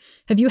so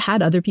have you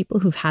had other people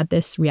who've had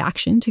this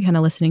reaction to kind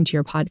of listening to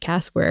your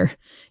podcast where,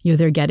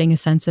 they're getting a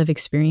sense of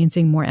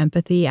experiencing more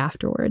empathy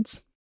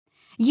afterwards?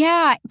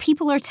 Yeah,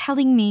 people are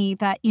telling me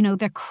that,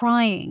 they're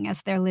crying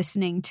as they're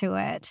listening to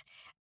it.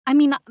 I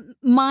mean,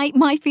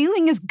 my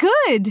feeling is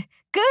good.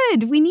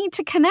 We need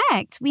to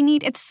connect.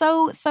 It's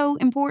so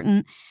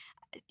important.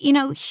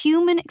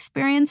 Human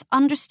experience,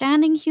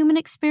 understanding human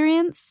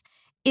experience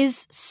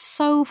is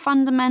so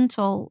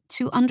fundamental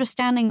to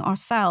understanding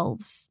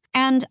ourselves.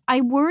 And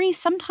I worry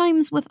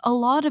sometimes with a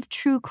lot of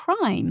true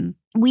crime,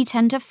 we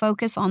tend to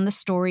focus on the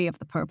story of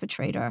the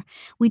perpetrator.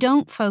 We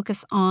don't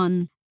focus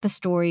on the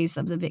stories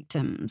of the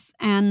victims.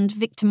 And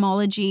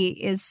victimology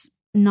is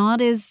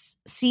not as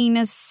seen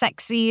as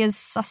sexy as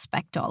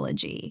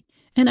suspectology.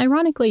 And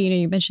ironically,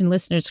 you mentioned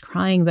listeners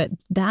crying, but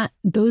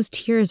those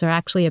tears are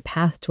actually a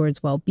path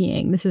towards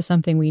well-being. This is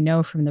something we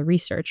know from the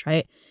research,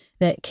 right?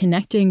 That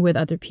connecting with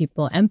other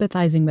people,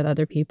 empathizing with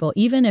other people,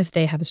 even if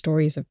they have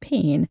stories of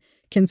pain,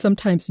 can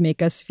sometimes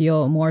make us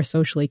feel more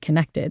socially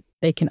connected.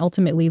 They can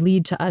ultimately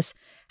lead to us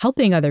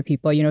helping other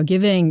people,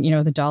 giving,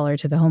 the dollar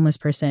to the homeless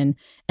person.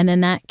 And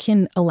then that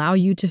can allow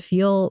you to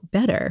feel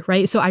better,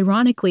 right? So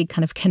ironically,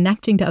 kind of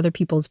connecting to other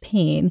people's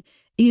pain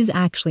is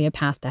actually a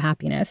path to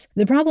happiness.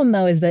 The problem,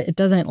 though, is that it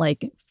doesn't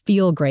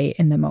feel great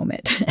in the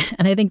moment.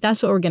 And I think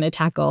that's what we're going to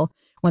tackle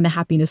when the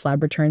Happiness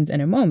Lab returns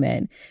in a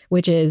moment,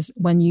 which is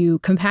when you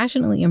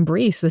compassionately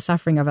embrace the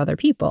suffering of other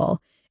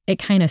people, it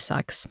kind of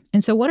sucks.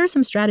 And so what are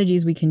some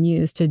strategies we can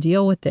use to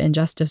deal with the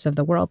injustice of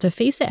the world, to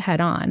face it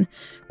head on,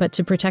 but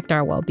to protect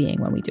our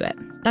well-being when we do it?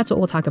 That's what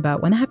we'll talk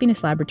about when the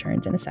Happiness Lab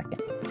returns in a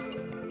second.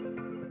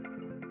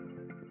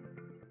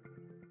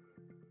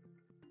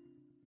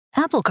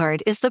 Apple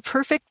Card is the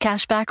perfect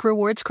cashback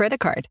rewards credit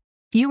card.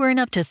 You earn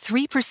up to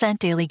 3%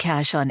 daily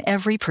cash on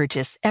every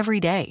purchase every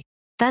day.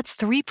 That's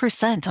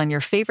 3% on your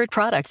favorite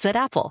products at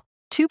Apple,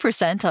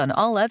 2% on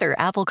all other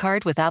Apple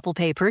Card with Apple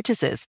Pay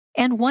purchases,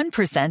 and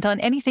 1% on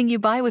anything you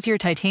buy with your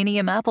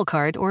titanium Apple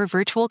Card or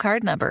virtual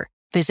card number.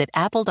 Visit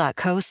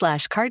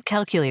apple.co/card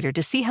calculator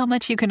to see how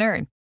much you can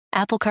earn.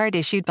 Apple Card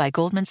issued by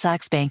Goldman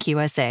Sachs Bank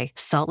USA,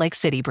 Salt Lake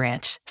City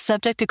branch.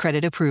 Subject to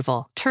credit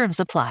approval. Terms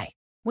apply.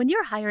 When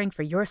you're hiring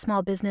for your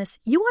small business,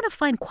 you want to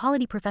find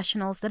quality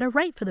professionals that are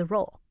right for the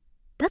role.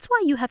 That's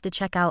why you have to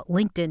check out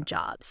LinkedIn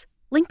Jobs.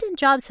 LinkedIn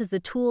Jobs has the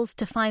tools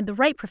to find the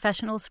right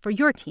professionals for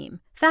your team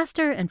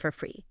faster and for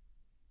free.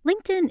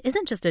 LinkedIn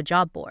isn't just a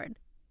job board.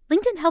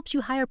 LinkedIn helps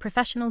you hire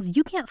professionals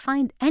you can't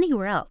find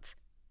anywhere else,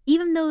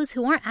 even those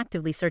who aren't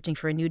actively searching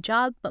for a new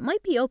job but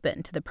might be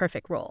open to the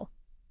perfect role.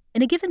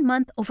 In a given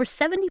month, over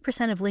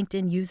 70% of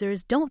LinkedIn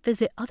users don't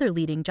visit other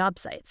leading job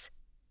sites.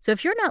 So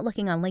if you're not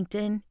looking on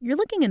LinkedIn, you're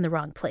looking in the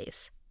wrong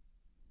place.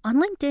 On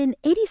LinkedIn,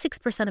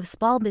 86% of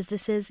small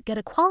businesses get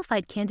a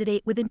qualified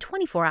candidate within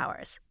 24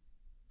 hours.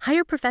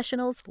 Hire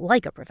professionals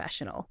like a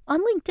professional on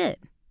LinkedIn.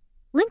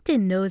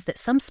 LinkedIn knows that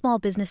some small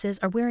businesses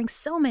are wearing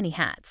so many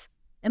hats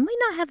and might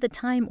not have the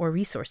time or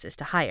resources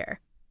to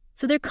hire.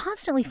 So they're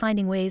constantly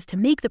finding ways to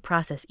make the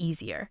process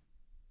easier.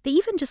 They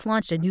even just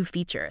launched a new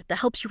feature that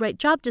helps you write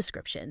job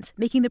descriptions,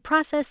 making the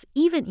process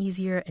even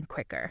easier and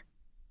quicker.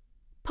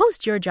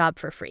 Post your job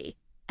for free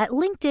at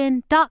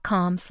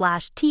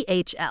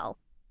linkedin.com/THL.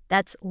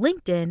 That's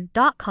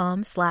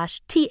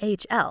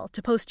linkedin.com/THL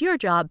to post your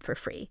job for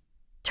free.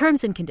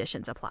 Terms and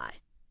conditions apply.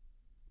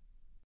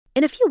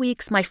 In a few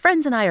weeks, my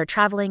friends and I are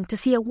traveling to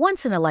see a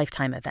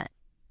once-in-a-lifetime event.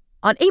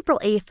 On April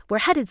 8th, we're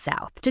headed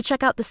south to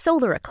check out the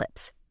solar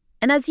eclipse.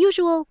 And as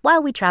usual,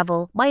 while we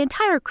travel, my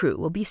entire crew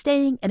will be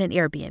staying in an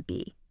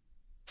Airbnb.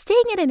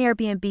 Staying in an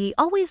Airbnb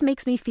always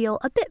makes me feel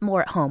a bit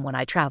more at home when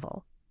I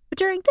travel. But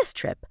during this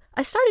trip,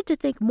 I started to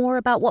think more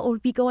about what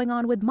would be going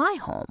on with my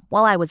home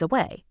while I was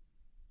away.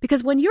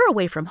 Because when you're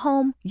away from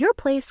home, your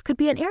place could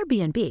be an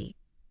Airbnb.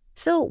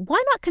 So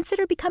why not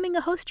consider becoming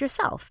a host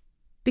yourself?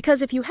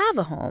 Because if you have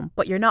a home,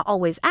 but you're not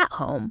always at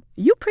home,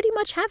 you pretty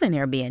much have an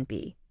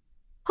Airbnb.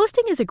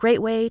 Hosting is a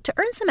great way to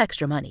earn some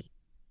extra money.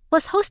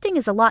 Plus, hosting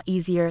is a lot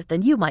easier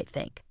than you might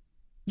think.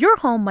 Your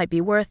home might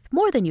be worth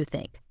more than you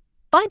think.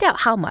 Find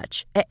out how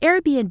much at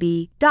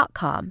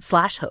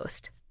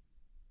airbnb.com/host.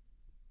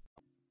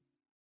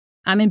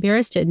 I'm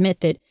embarrassed to admit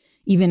that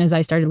even as I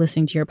started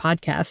listening to your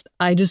podcast,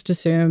 I just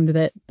assumed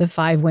that the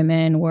 5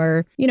 women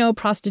were,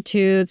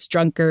 prostitutes,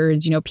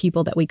 drunkards,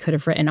 people that we could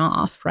have written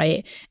off,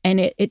 right? And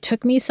it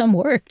took me some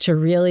work to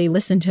really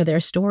listen to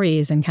their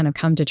stories and kind of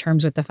come to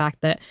terms with the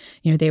fact that,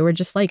 they were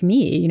just like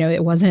me.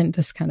 It wasn't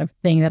this kind of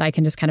thing that I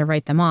can just kind of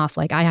write them off.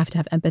 Like, I have to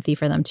have empathy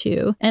for them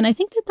too. And I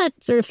think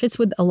that sort of fits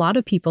with a lot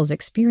of people's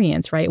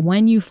experience, right?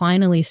 When you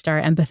finally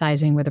start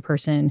empathizing with a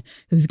person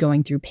who's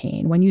going through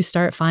pain, when you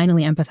start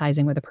finally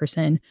empathizing with a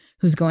person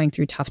who's going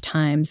through tough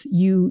times,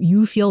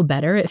 you feel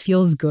better. It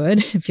feels good.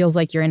 It feels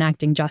like you're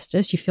enacting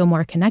justice. You feel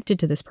more connected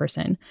to this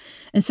person.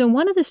 And so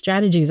one of the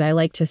strategies I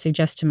like to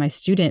suggest to my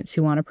students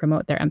who want to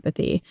promote their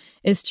empathy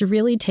is to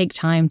really take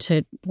time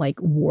to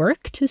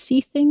work to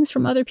see things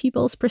from other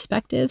people's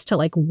perspectives,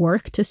 to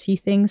work to see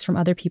things from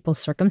other people's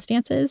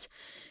circumstances.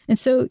 And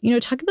so,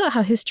 talk about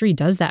how history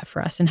does that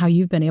for us and how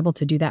you've been able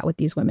to do that with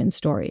these women's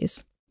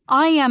stories.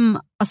 I am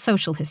a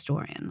social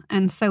historian,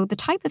 and so the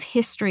type of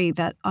history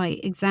that I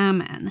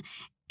examine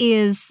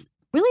is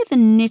really the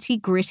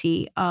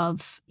nitty-gritty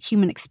of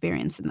human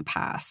experience in the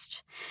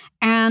past.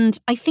 And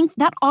I think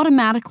that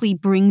automatically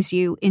brings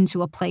you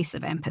into a place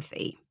of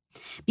empathy.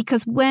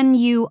 Because when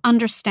you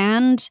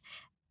understand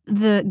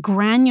the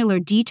granular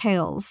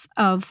details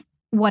of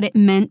what it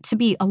meant to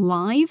be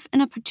alive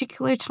in a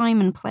particular time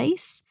and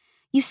place,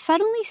 you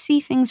suddenly see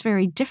things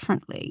very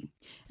differently.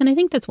 And I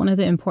think that's one of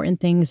the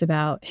important things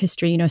about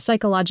history.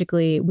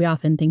 Psychologically, we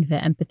often think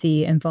that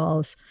empathy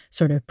involves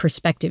sort of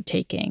perspective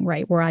taking,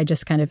 right? Where I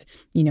just kind of,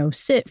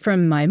 sit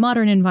from my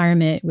modern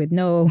environment with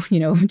no,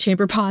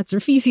 chamber pots or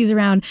feces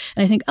around.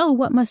 And I think, oh,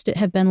 what must it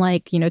have been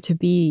like, to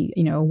be,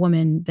 a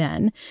woman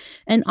then?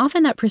 And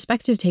often that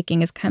perspective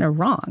taking is kind of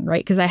wrong,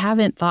 right? Because I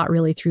haven't thought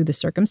really through the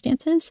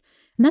circumstances.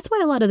 And that's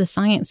why a lot of the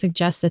science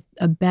suggests that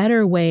a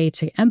better way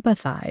to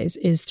empathize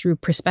is through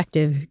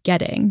perspective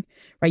getting,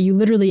 right? You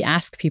literally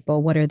ask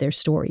people, what are their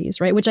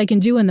stories, right? Which I can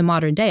do in the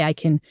modern day. I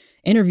can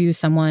interview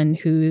someone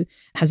who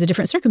has a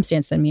different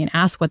circumstance than me and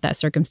ask what that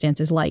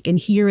circumstance is like and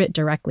hear it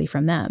directly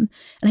from them.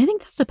 And I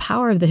think that's the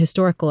power of the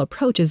historical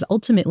approach is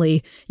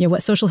ultimately,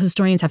 what social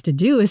historians have to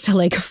do is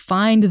to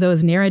find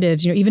those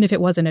narratives, even if it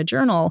wasn't a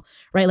journal,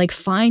 right?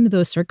 Find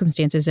those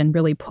circumstances and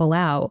really pull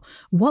out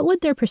what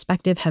would their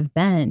perspective have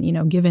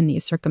been, given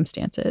these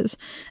circumstances.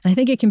 And I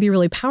think it can be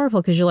really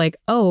powerful because you're like,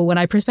 oh, when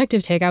I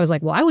perspective take, I was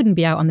like, well, I wouldn't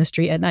be out on the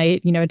street at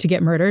night, to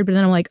get murdered. But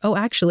then I'm like, oh,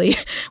 actually,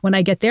 when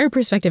I get their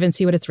perspective and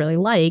see what it's really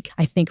like,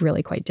 I think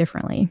really quite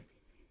differently.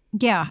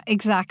 Yeah,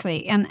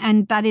 exactly.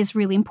 And that is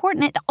really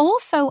important. It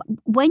also,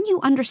 when you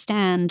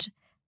understand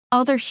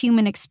other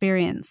human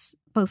experience,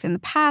 both in the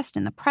past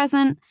and the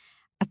present,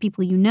 of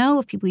people you know,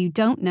 of people you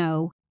don't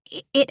know,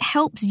 it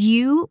helps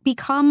you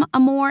become a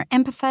more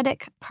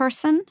empathetic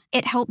person.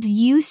 It helps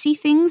you see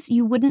things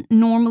you wouldn't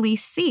normally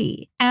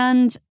see.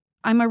 And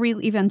I'm a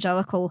real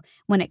evangelical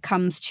when it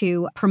comes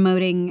to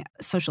promoting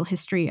social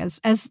history as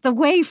the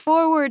way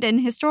forward in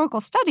historical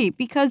study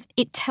because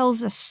it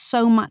tells us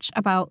so much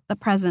about the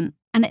present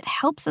and it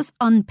helps us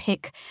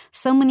unpick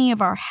so many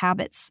of our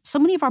habits, so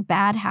many of our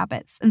bad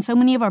habits, and so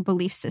many of our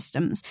belief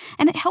systems.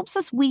 And it helps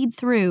us weed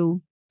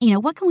through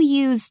what can we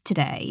use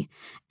today?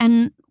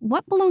 And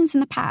what belongs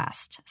in the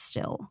past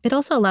still? It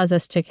also allows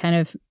us to kind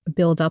of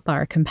build up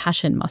our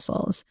compassion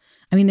muscles.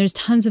 I mean, there's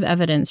tons of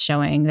evidence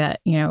showing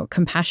that,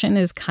 compassion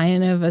is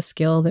kind of a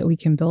skill that we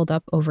can build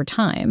up over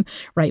time,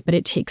 right? But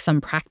it takes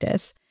some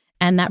practice.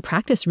 And that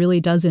practice really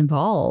does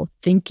involve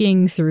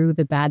thinking through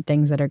the bad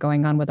things that are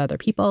going on with other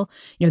people.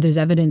 There's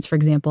evidence, for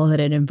example, that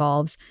it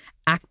involves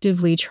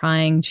actively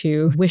trying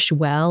to wish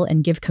well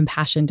and give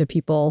compassion to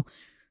people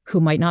who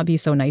might not be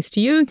so nice to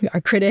you,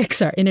 our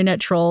critics, our internet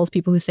trolls,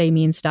 people who say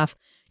mean stuff.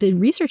 The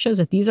research shows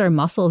that these are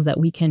muscles that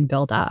we can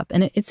build up.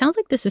 And it sounds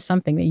like this is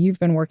something that you've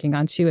been working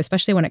on too,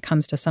 especially when it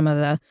comes to some of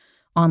the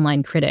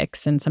online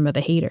critics and some of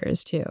the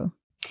haters too.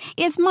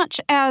 As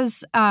much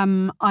as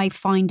I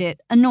find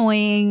it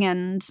annoying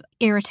and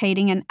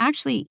irritating, and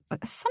actually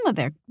some of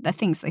the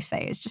things they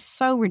say is just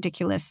so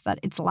ridiculous that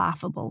it's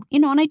laughable,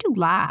 and I do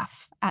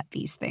laugh at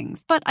these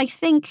things. But I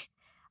think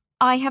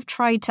I have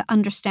tried to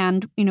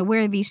understand,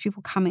 where are these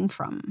people coming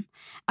from?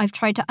 I've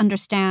tried to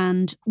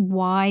understand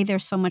why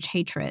there's so much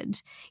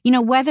hatred.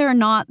 Whether or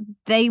not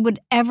they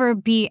would ever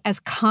be as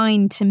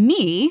kind to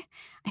me,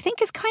 I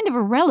think is kind of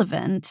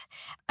irrelevant.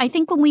 I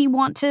think when we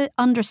want to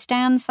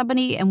understand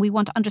somebody and we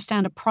want to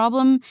understand a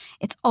problem,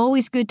 it's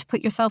always good to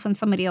put yourself in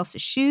somebody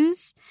else's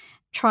shoes,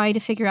 try to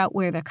figure out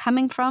where they're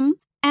coming from.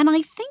 And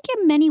I think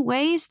in many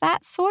ways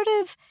that sort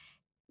of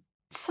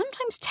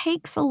sometimes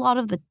takes a lot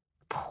of the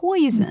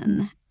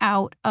poison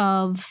out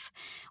of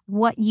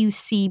what you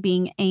see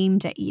being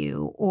aimed at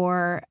you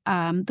or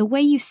the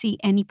way you see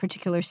any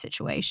particular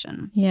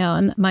situation. Yeah.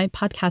 On my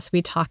podcast,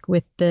 we talk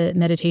with the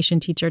meditation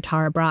teacher,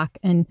 Tara Brach,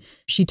 and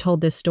she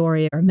told this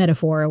story or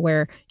metaphor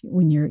where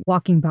when you're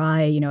walking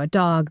by, a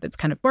dog that's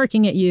kind of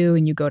barking at you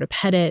and you go to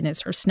pet it and it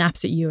sort of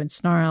snaps at you and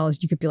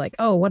snarls, you could be like,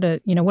 oh, what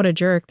a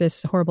jerk,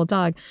 this horrible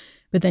dog.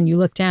 But then you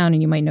look down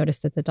and you might notice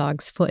that the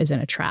dog's foot is in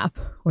a trap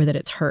or that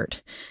it's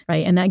hurt,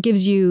 right? And that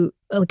gives you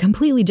a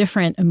completely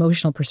different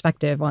emotional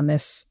perspective on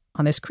this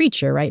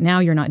creature, right? Now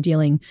you're not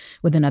dealing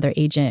with another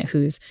agent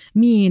who's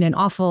mean and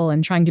awful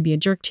and trying to be a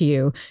jerk to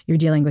you. You're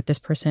dealing with this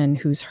person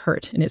who's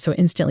hurt. And so it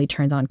instantly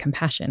turns on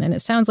compassion. And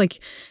it sounds like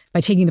by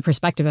taking the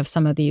perspective of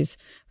some of these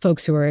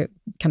folks who are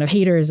kind of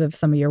haters of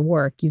some of your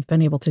work, you've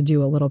been able to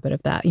do a little bit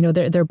of that.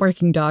 They're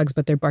barking dogs,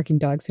 but they're barking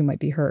dogs who might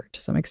be hurt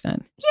to some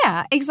extent.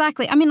 Yeah,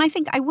 exactly. I mean, I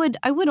think I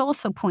would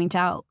also point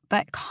out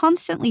that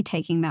constantly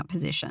taking that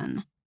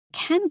position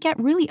can get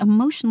really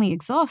emotionally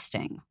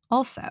exhausting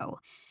also,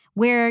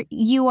 where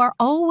you are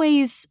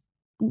always,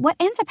 what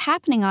ends up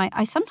happening,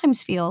 I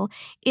sometimes feel,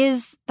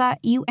 is that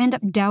you end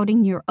up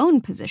doubting your own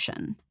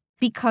position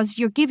because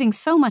you're giving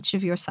so much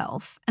of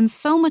yourself and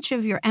so much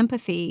of your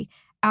empathy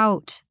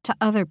out to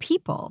other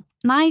people.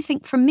 And I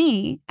think for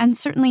me, and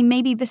certainly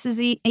maybe this is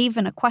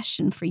even a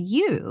question for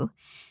you,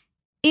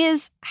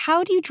 is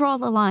how do you draw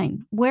the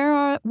line? Where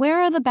are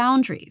the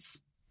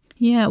boundaries?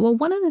 Yeah, well,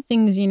 one of the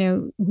things,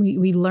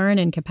 we learn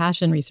in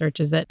compassion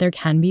research is that there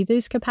can be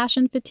this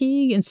compassion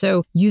fatigue. And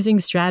so using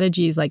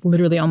strategies like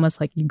literally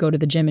almost like you go to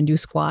the gym and do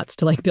squats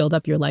to like build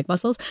up your leg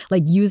muscles,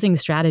 like using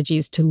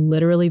strategies to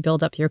literally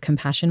build up your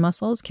compassion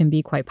muscles can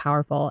be quite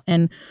powerful.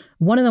 And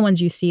one of the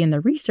ones you see in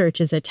the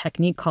research is a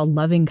technique called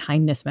loving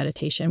kindness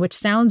meditation, which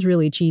sounds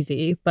really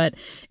cheesy, but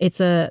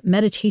it's a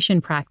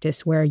meditation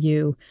practice where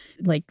you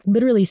like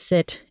literally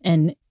sit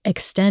and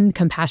extend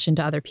compassion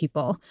to other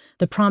people.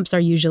 The prompts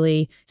are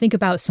usually think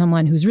about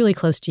someone who's really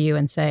close to you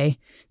and say,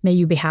 may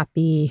you be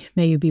happy,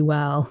 may you be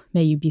well,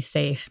 may you be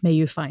safe, may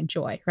you find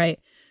joy, right?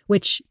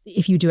 Which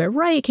if you do it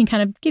right, can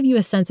kind of give you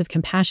a sense of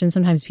compassion.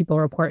 Sometimes people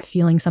report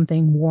feeling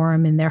something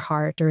warm in their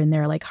heart or in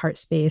their like heart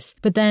space.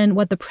 But then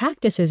what the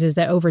practice is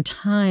that over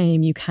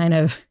time, you kind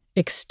of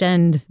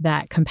extend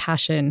that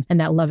compassion and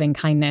that loving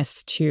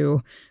kindness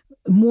to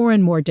more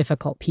and more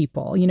difficult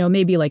people,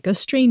 maybe like a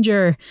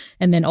stranger.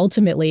 And then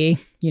ultimately,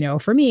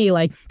 for me,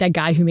 like that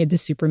guy who made the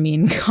super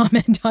mean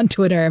comment on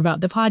Twitter about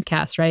the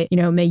podcast, right?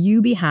 May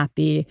you be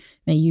happy,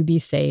 may you be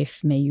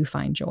safe, may you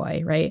find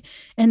joy, right?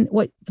 And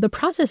what the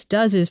process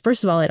does is,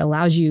 first of all, it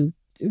allows you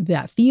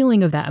that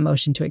feeling of that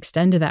emotion to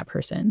extend to that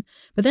person.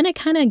 But then it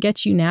kind of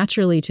gets you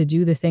naturally to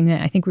do the thing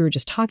that I think we were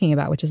just talking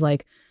about, which is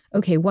like,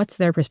 okay, what's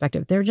their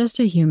perspective? They're just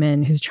a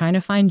human who's trying to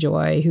find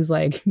joy, who's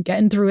like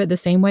getting through it the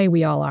same way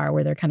we all are,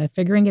 where they're kind of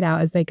figuring it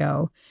out as they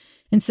go.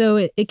 And so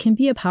it can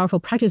be a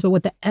powerful practice. But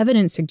what the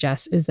evidence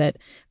suggests is that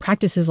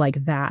practices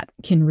like that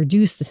can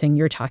reduce the thing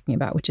you're talking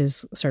about, which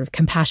is sort of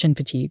compassion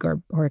fatigue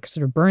or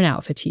sort of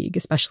burnout fatigue,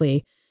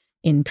 especially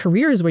in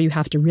careers where you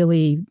have to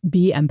really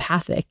be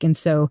empathic. And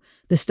so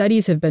the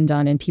studies have been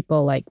done in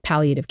people like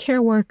palliative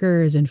care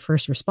workers and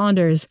first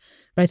responders.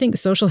 But I think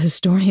social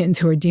historians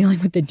who are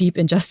dealing with the deep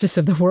injustice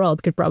of the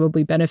world could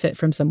probably benefit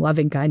from some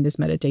loving kindness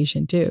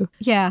meditation too.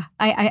 Yeah,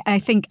 I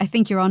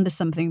think you're onto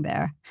something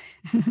there.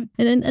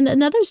 And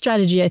another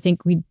strategy I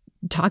think we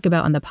talk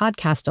about on the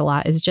podcast a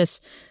lot is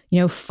just,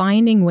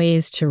 finding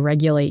ways to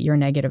regulate your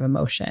negative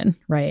emotion,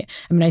 right?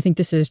 I mean, I think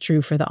this is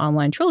true for the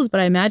online trolls, but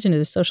I imagine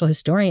as a social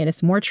historian,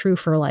 it's more true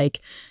for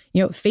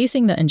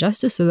facing the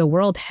injustice of the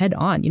world head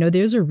on.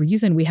 There's a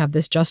reason we have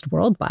this just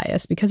world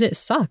bias, because it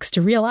sucks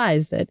to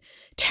realize that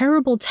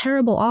terrible,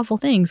 terrible, awful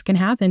things can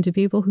happen to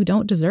people who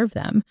don't deserve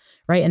them,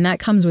 right? And that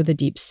comes with a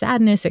deep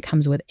sadness. It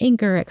comes with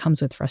anger. It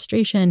comes with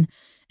frustration.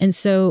 And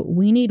so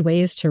we need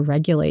ways to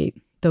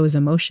regulate those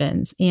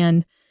emotions.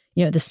 And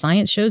the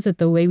science shows that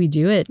the way we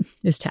do it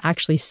is to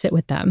actually sit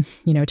with them.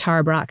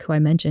 Tara Brach, who I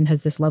mentioned,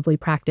 has this lovely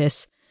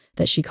practice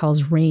that she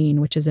calls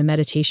RAIN, which is a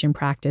meditation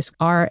practice,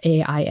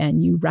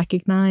 RAIN. You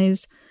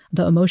recognize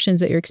the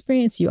emotions that you're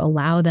experiencing, you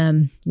allow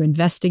them, you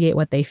investigate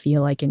what they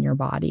feel like in your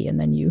body, and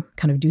then you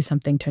kind of do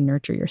something to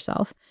nurture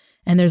yourself.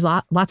 And there's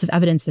lots of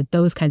evidence that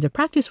those kinds of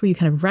practice where you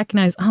kind of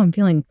recognize, I'm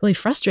feeling really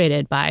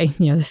frustrated by,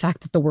 the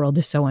fact that the world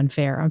is so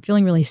unfair. I'm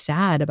feeling really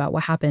sad about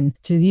what happened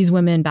to these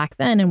women back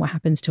then and what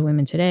happens to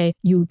women today.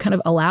 You kind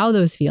of allow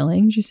those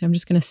feelings. You say, I'm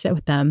just going to sit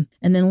with them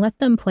and then let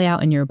them play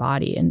out in your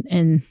body.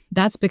 And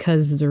that's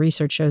because the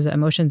research shows that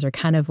emotions are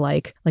kind of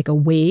like a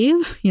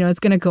wave. It's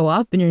going to go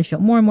up and you're going to feel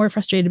more and more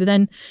frustrated. But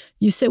then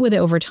you sit with it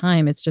over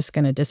time, it's just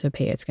going to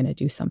dissipate. It's going to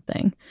do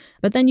something.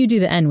 But then you do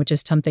the end, which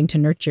is something to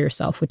nurture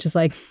yourself, which is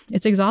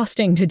it's exhausting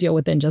to deal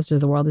with the injustice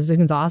of the world. It's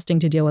exhausting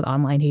to deal with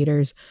online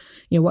haters.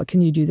 What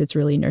can you do that's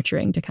really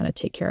nurturing to kind of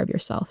take care of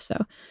yourself?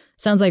 So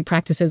sounds like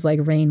practices like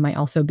RAIN might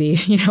also be,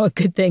 a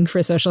good thing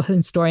for social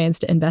historians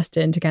to invest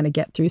in to kind of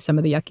get through some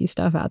of the yucky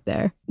stuff out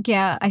there.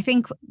 Yeah, I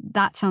think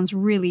that sounds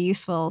really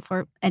useful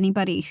for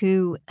anybody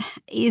who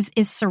is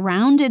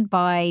surrounded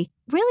by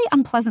really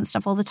unpleasant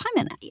stuff all the time.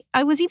 And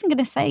I was even going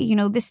to say,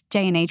 this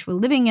day and age we're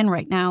living in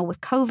right now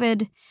with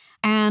COVID,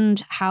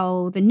 and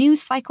how the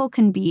news cycle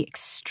can be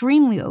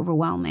extremely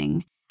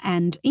overwhelming.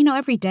 And,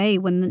 every day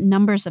when the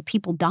numbers of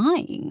people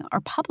dying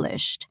are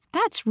published,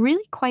 that's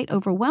really quite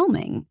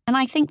overwhelming. And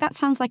I think that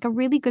sounds like a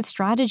really good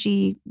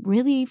strategy,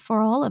 really,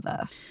 for all of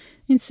us.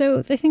 And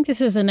so I think this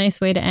is a nice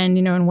way to end,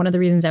 and one of the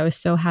reasons I was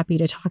so happy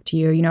to talk to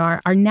you,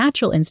 our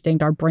natural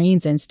instinct, our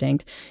brain's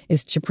instinct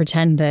is to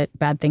pretend that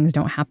bad things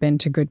don't happen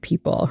to good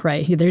people,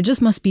 right? There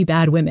just must be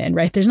bad women,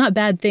 right? There's not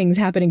bad things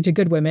happening to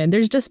good women.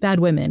 There's just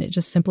bad women. It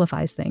just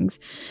simplifies things.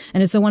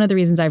 And it's one of the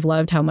reasons I've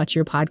loved how much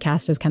your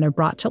podcast has kind of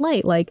brought to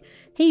light,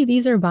 hey,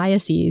 these are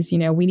biases,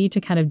 we need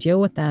to kind of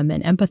deal with them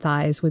and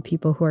empathize with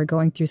people who are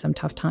going through some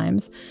tough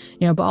times,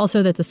 but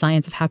also that the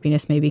science of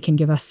happiness maybe can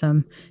give us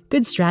some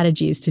good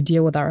strategies to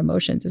deal with our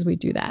emotions as we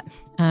do that.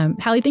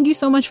 Hallie, thank you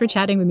so much for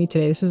chatting with me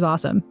today. This was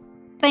awesome.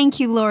 Thank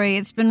you, Lori.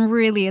 It's been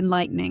really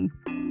enlightening.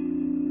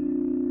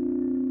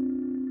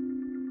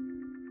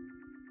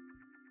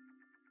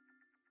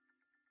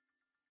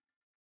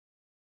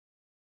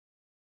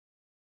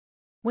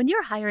 When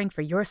you're hiring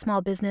for your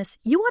small business,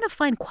 you want to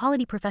find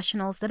quality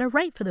professionals that are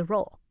right for the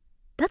role.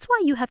 That's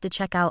why you have to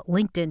check out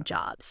LinkedIn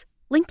Jobs.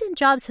 LinkedIn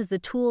Jobs has the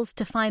tools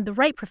to find the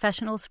right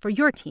professionals for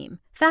your team,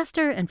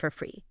 faster and for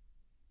free.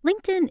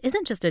 LinkedIn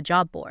isn't just a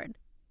job board.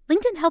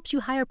 LinkedIn helps you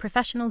hire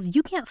professionals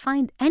you can't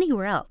find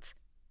anywhere else,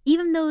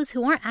 even those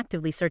who aren't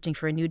actively searching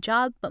for a new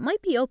job but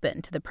might be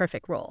open to the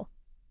perfect role.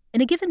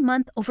 In a given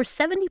month, over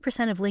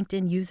 70% of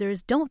LinkedIn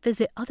users don't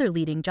visit other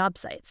leading job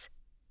sites.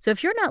 So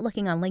if you're not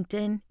looking on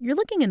LinkedIn, you're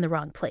looking in the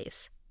wrong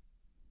place.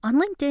 On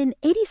LinkedIn,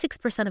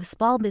 86% of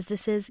small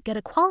businesses get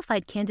a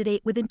qualified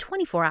candidate within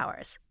 24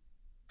 hours.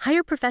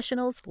 Hire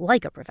professionals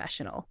like a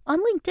professional on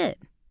LinkedIn.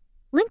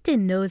 LinkedIn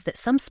knows that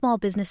some small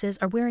businesses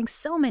are wearing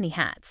so many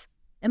hats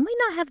and might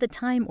not have the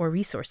time or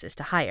resources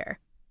to hire.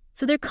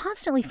 So they're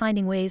constantly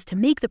finding ways to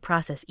make the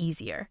process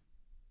easier.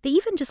 They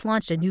even just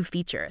launched a new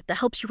feature that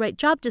helps you write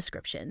job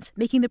descriptions,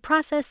 making the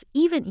process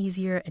even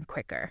easier and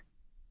quicker.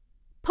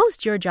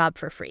 Post your job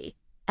for free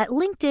at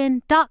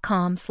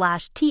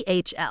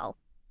linkedin.com/THL.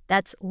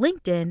 That's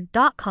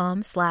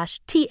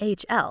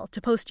linkedin.com/THL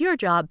to post your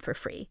job for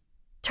free.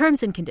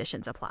 Terms and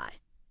conditions apply.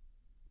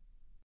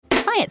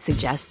 Science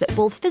suggests that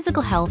both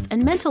physical health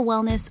and mental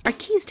wellness are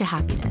keys to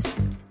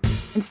happiness.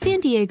 And San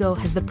Diego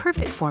has the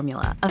perfect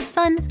formula of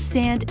sun,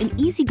 sand, and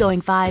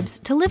easygoing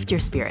vibes to lift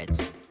your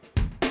spirits.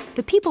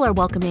 The people are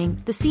welcoming,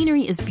 the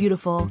scenery is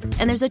beautiful,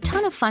 and there's a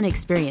ton of fun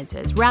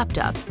experiences wrapped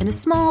up in a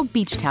small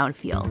beach town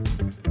feel.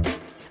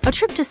 A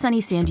trip to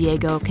sunny San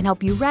Diego can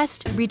help you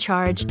rest,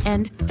 recharge,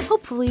 and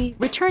hopefully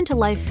return to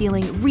life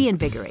feeling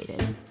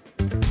reinvigorated.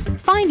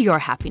 Find your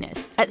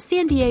happiness at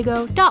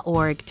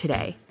sandiego.org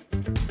today.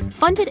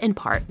 Funded in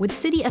part with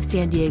City of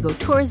San Diego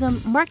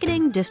Tourism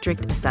Marketing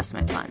District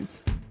Assessment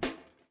Funds.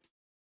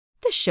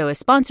 This show is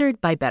sponsored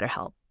by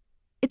BetterHelp.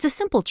 It's a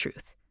simple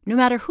truth. No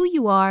matter who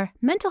you are,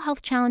 mental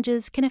health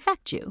challenges can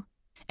affect you,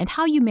 and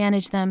how you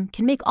manage them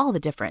can make all the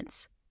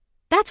difference.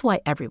 That's why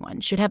everyone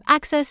should have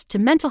access to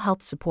mental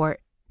health support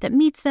that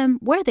meets them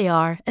where they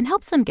are and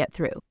helps them get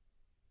through.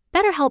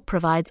 BetterHelp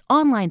provides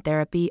online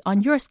therapy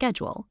on your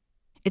schedule.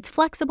 It's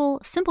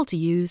flexible, simple to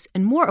use,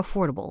 and more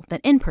affordable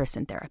than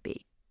in-person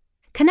therapy.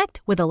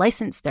 Connect with a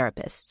licensed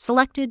therapist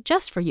selected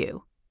just for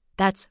you.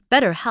 That's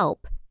BetterHelp,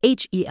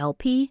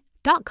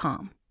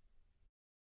 HELP.com.